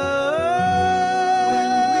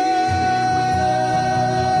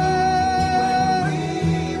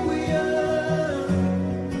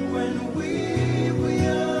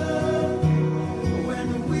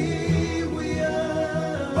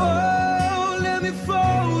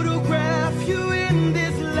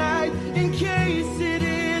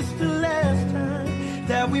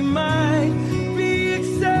 We might be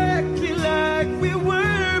exactly like we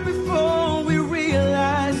were before we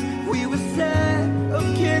realized we were sad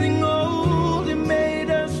of getting old. It made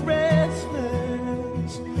us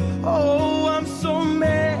restless. Oh, I'm so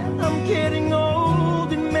mad I'm getting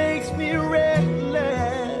old. It makes me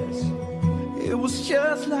reckless. It was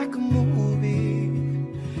just like a movie.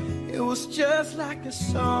 It was just like a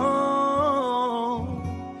song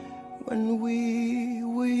when we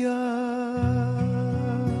were young.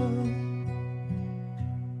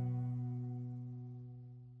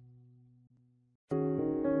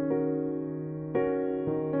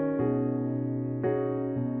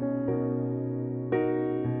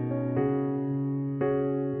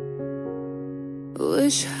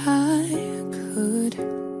 Wish I could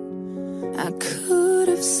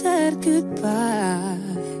have said goodbye.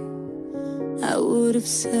 I would have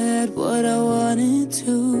said what I wanted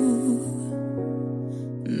to,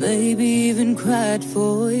 maybe even cried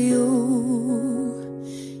for you.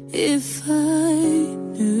 If I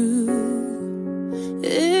knew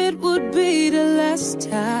it would be the last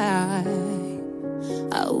time,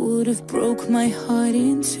 I would have broke my heart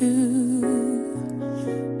in two,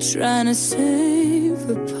 trying to save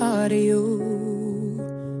a part of you.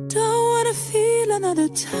 Don't wanna feel another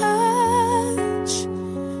touch,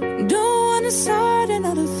 don't wanna start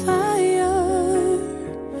another fire,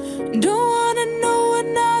 don't wanna know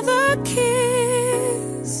another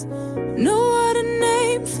kiss, no other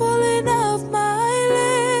name falling off my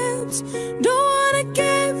lips. Don't wanna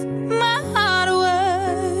give my heart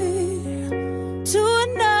away to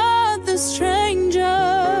another stranger,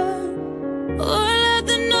 or let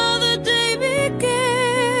another day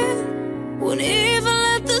begin. Won't even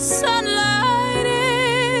let the sunlight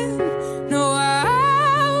in. No,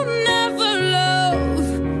 I'll never love.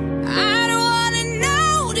 I don't wanna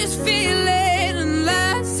know this feeling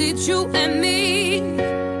unless it's you and me.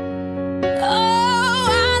 Oh,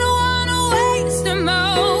 I don't wanna waste a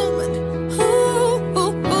moment. Ooh,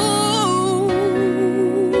 ooh, ooh.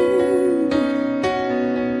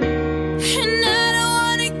 And I don't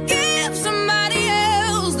wanna give somebody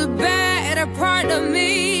else the better part of me.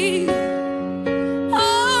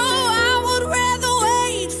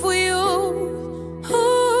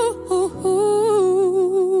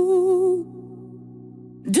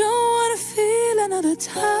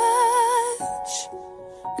 Touch,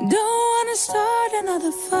 don't wanna start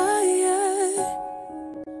another fire,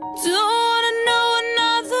 don't wanna know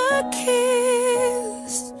another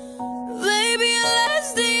kiss, baby, unless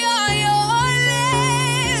they are your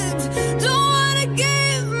lips. Don't wanna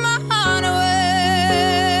give my heart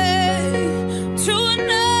away to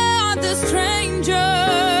another stranger.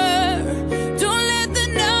 Don't let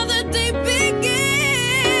another day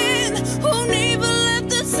begin. Won't even let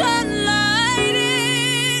the sunlight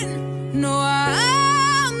in. No,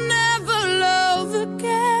 I'll never love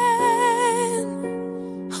again.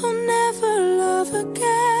 I'll never love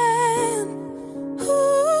again.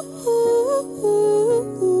 Ooh, ooh,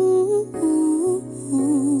 ooh, ooh.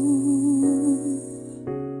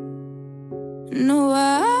 No,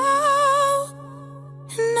 I'll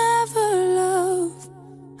never love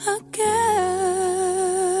again.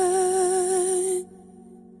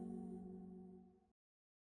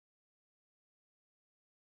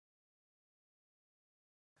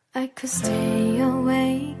 I could stay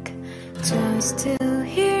awake just to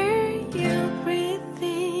hear you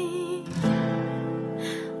breathing,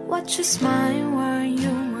 watch you smile while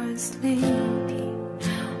you were sleeping,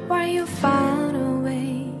 while you far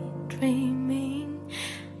away dreaming.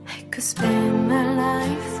 I could spend my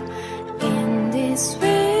life in this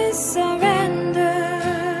with surrender.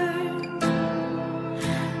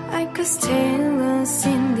 I could stay lost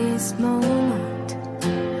in this moment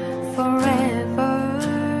forever.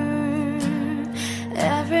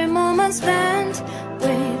 Every moment spent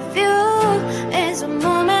with you is a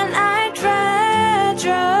moment I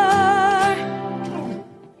treasure.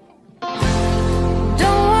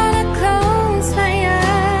 Don't wanna close my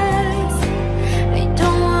eyes, I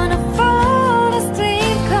don't wanna fall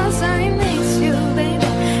asleep, 'cause I miss you, baby,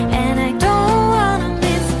 and I don't wanna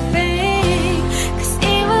miss a thing. 'Cause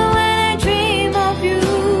even when I dream of you,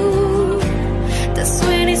 the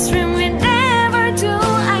sweetest dream we never do,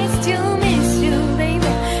 I still miss you,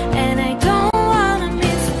 baby, and I don't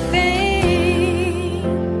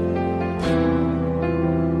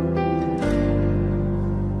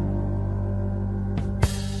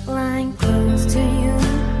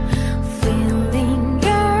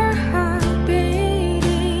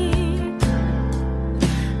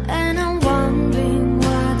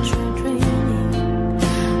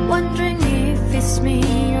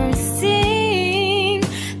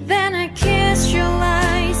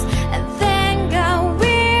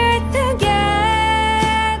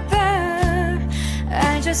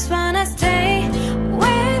just wanna stay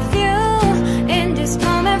with you in this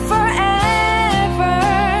moment forever,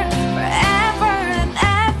 forever and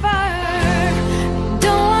ever.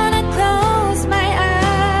 Don't wanna close my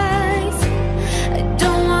eyes, I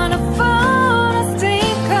don't wanna fall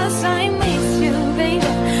asleep, 'cause I miss you,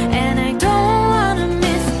 baby, and I don't wanna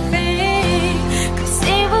miss a thing. 'Cause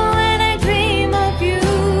even when I dream of you,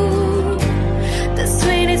 the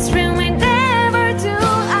sweetest dream we never do,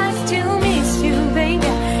 I still miss you, baby,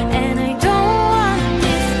 and I don't wanna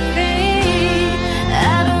miss a thing.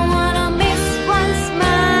 I don't wanna miss one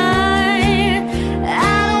smile,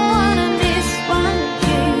 I don't wanna miss one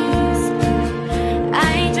kiss.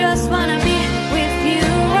 I just wanna be with you,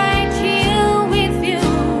 right here with you,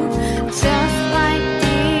 just like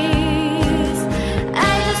this.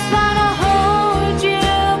 I just wanna hold you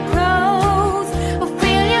close, or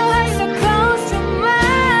feel your heart so close to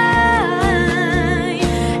mine,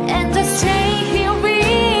 and just stay here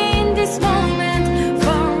in this moment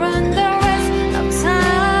for the rest of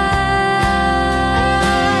time.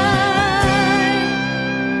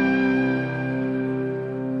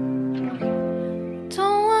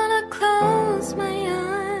 Don't wanna close my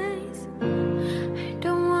eyes, I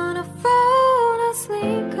don't wanna fall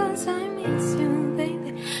asleep, 'cause I miss you,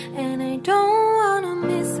 baby, and I don't wanna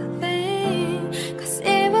miss a thing. 'Cause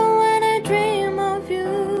even when I dream of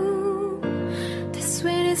you, the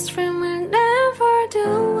sweetest dream will never do,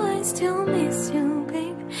 I still miss you,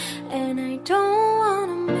 baby, and I don't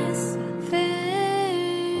wanna miss a thing.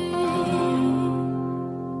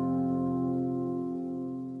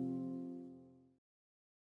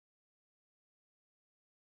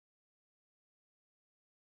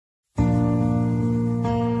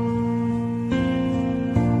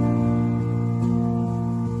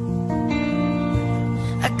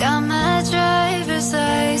 I got my driver's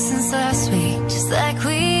license last week, just like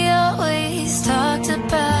we always talked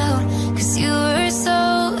about. 'Cause you were so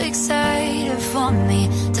excited for me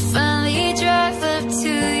to finally drive up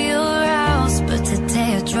to your house. But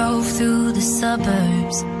today I drove through the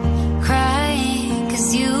suburbs, crying 'cause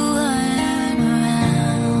you weren't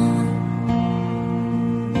around.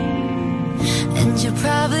 And you're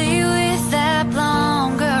probably with that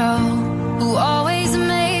blonde girl who always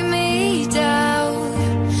made me doubt.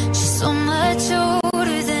 She's so much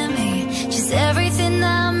older than me, she's everything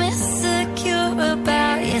I'm insecure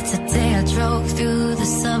about. Yeah, today I drove through the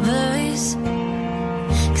suburbs,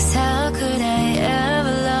 'cause how could I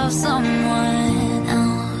ever love someone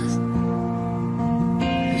else?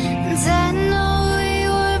 And I know we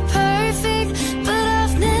were perfect, but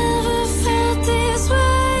I've never felt this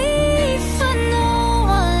way for no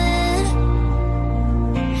one.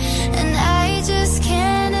 And I just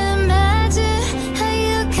can't imagine how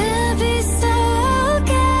you could be so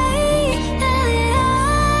okay, and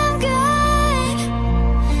I'm good.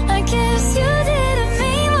 I guess you didn't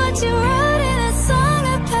mean what you wrote in a song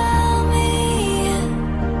about me.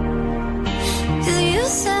 'Cause you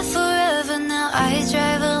said forever, now I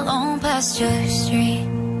drive alone past your street.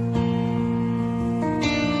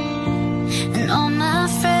 And all my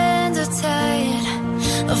friends are tired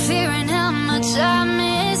of hearing how much I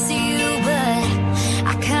miss you. But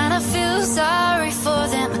I kinda feel sorry for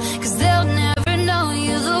them, 'cause they'll never know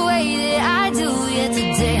you the way that I do. Yeah,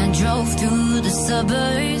 today I drove through the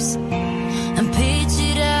suburbs and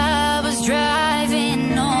pictured I was driving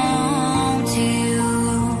home to you.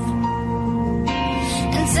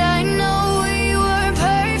 And I know we were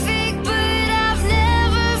perfect, but I've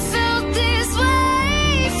never felt this way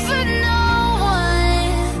for no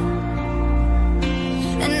one.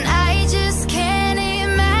 And I just can't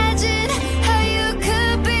imagine how you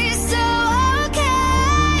could be so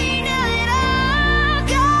okay, now that I'm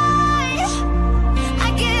gone. I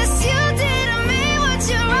guess you didn't mean what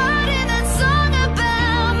you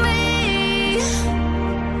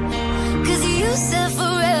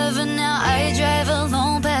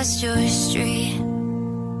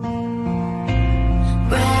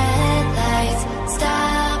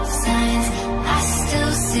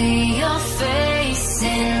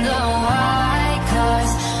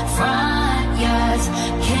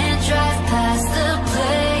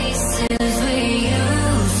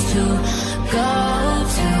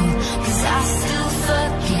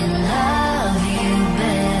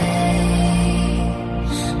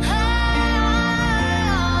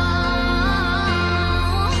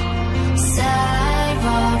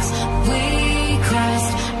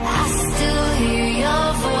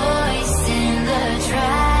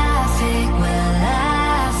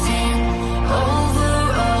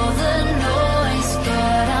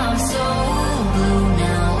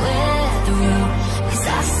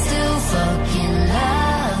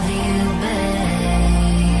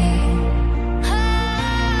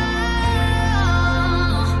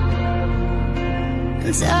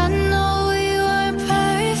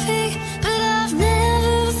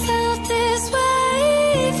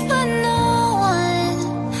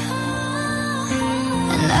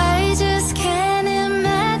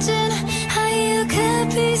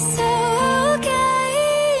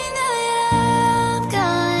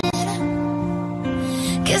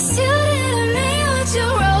Guess you didn't mean what you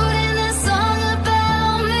wrote in that song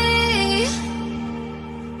about me.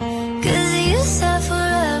 'Cause you said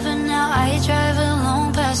forever, now I drive alone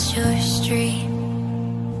past your street.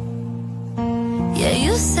 Yeah,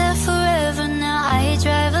 you said forever, now I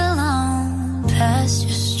drive alone past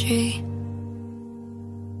your street.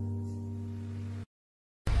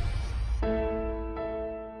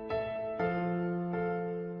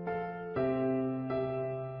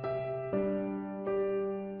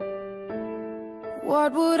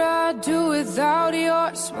 What would I do without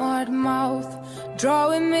your smart mouth?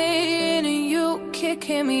 Drawing me in and you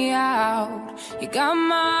kicking me out. You got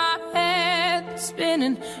my head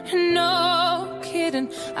spinning, no kidding,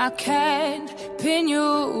 I can't pin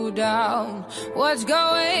you down. What's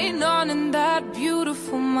going on in that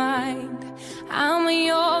beautiful mind? I'm in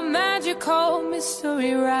your magical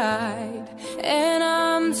mystery ride, and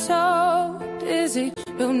I'm so dizzy,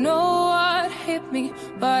 don't know what hit me,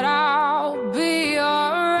 but I'll be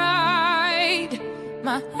alright.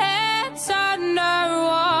 My head's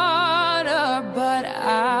underwater, but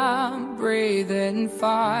I'm breathing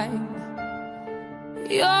fine.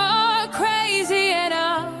 You're crazy and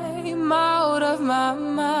I'm out of my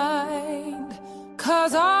mind,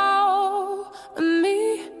 'cause all of me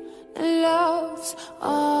loves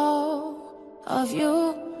all of you.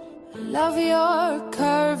 Love your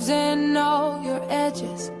curves and all your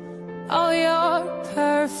edges, all your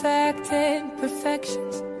perfect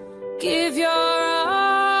imperfections. Give your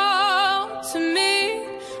all to me,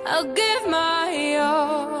 I'll give my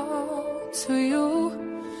all to you.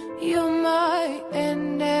 You're my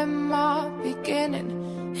end and my beginning,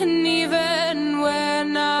 and even when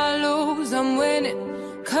I lose, I'm winning,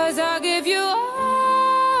 'cause I give you all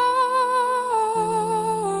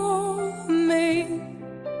me,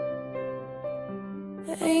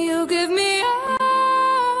 and you give me all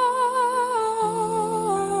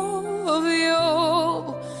of you.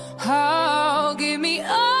 Oh, give me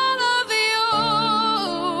all of you.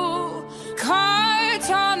 Cards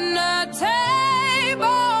on the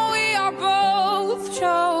table, we are both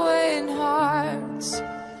showing hearts,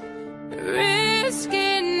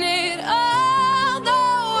 risking it all,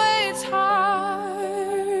 though it's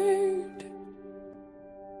hard.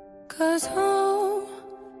 'Cause all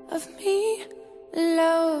of me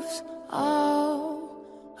loves all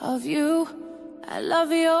of you. I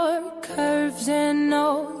love your curves and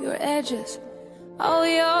all your edges, all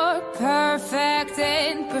your perfect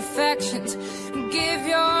imperfections. Give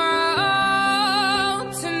your all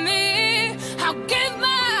to me, I'll give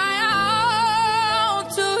my all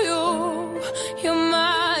to you. You're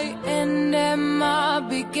my end and my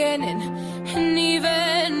beginning, and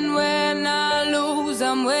even when I lose,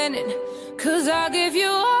 I'm winning, 'cause I give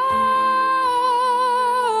you all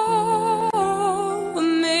of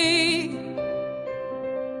me,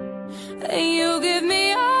 and you give me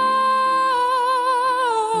all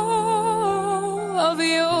of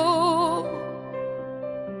you,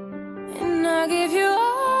 and I give you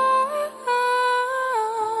all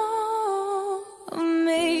of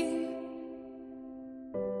me,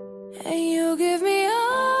 and you give me all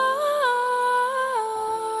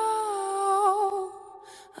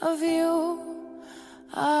of you.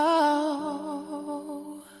 Oh.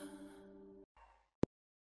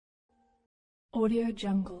 Audio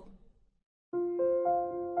Jungle.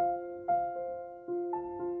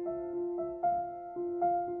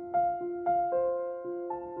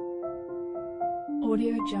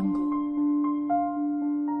 Audio Jungle.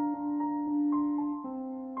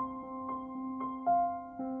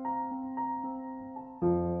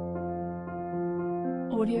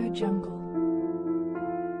 Audio Jungle.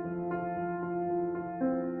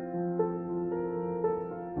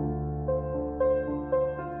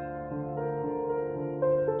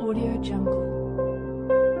 Audio Jungle.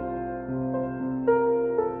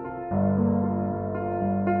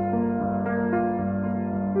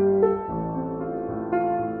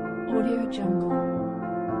 Audio Jungle.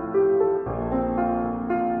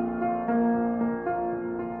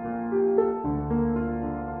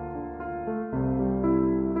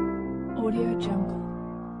 Audio Jungle.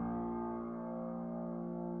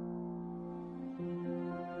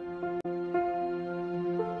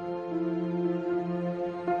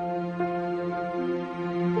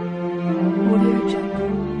 Audio Jungle.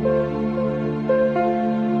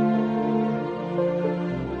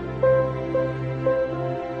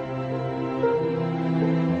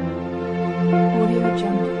 Audio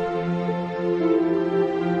Jungle.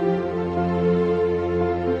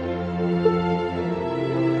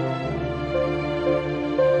 Audio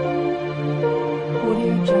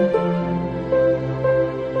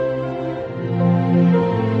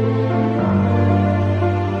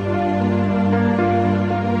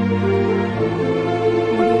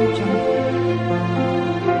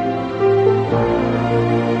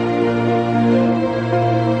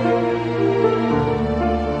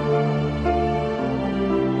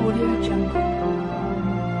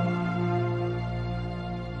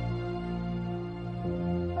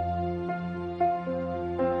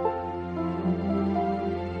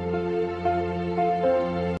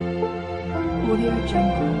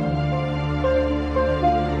Jungle.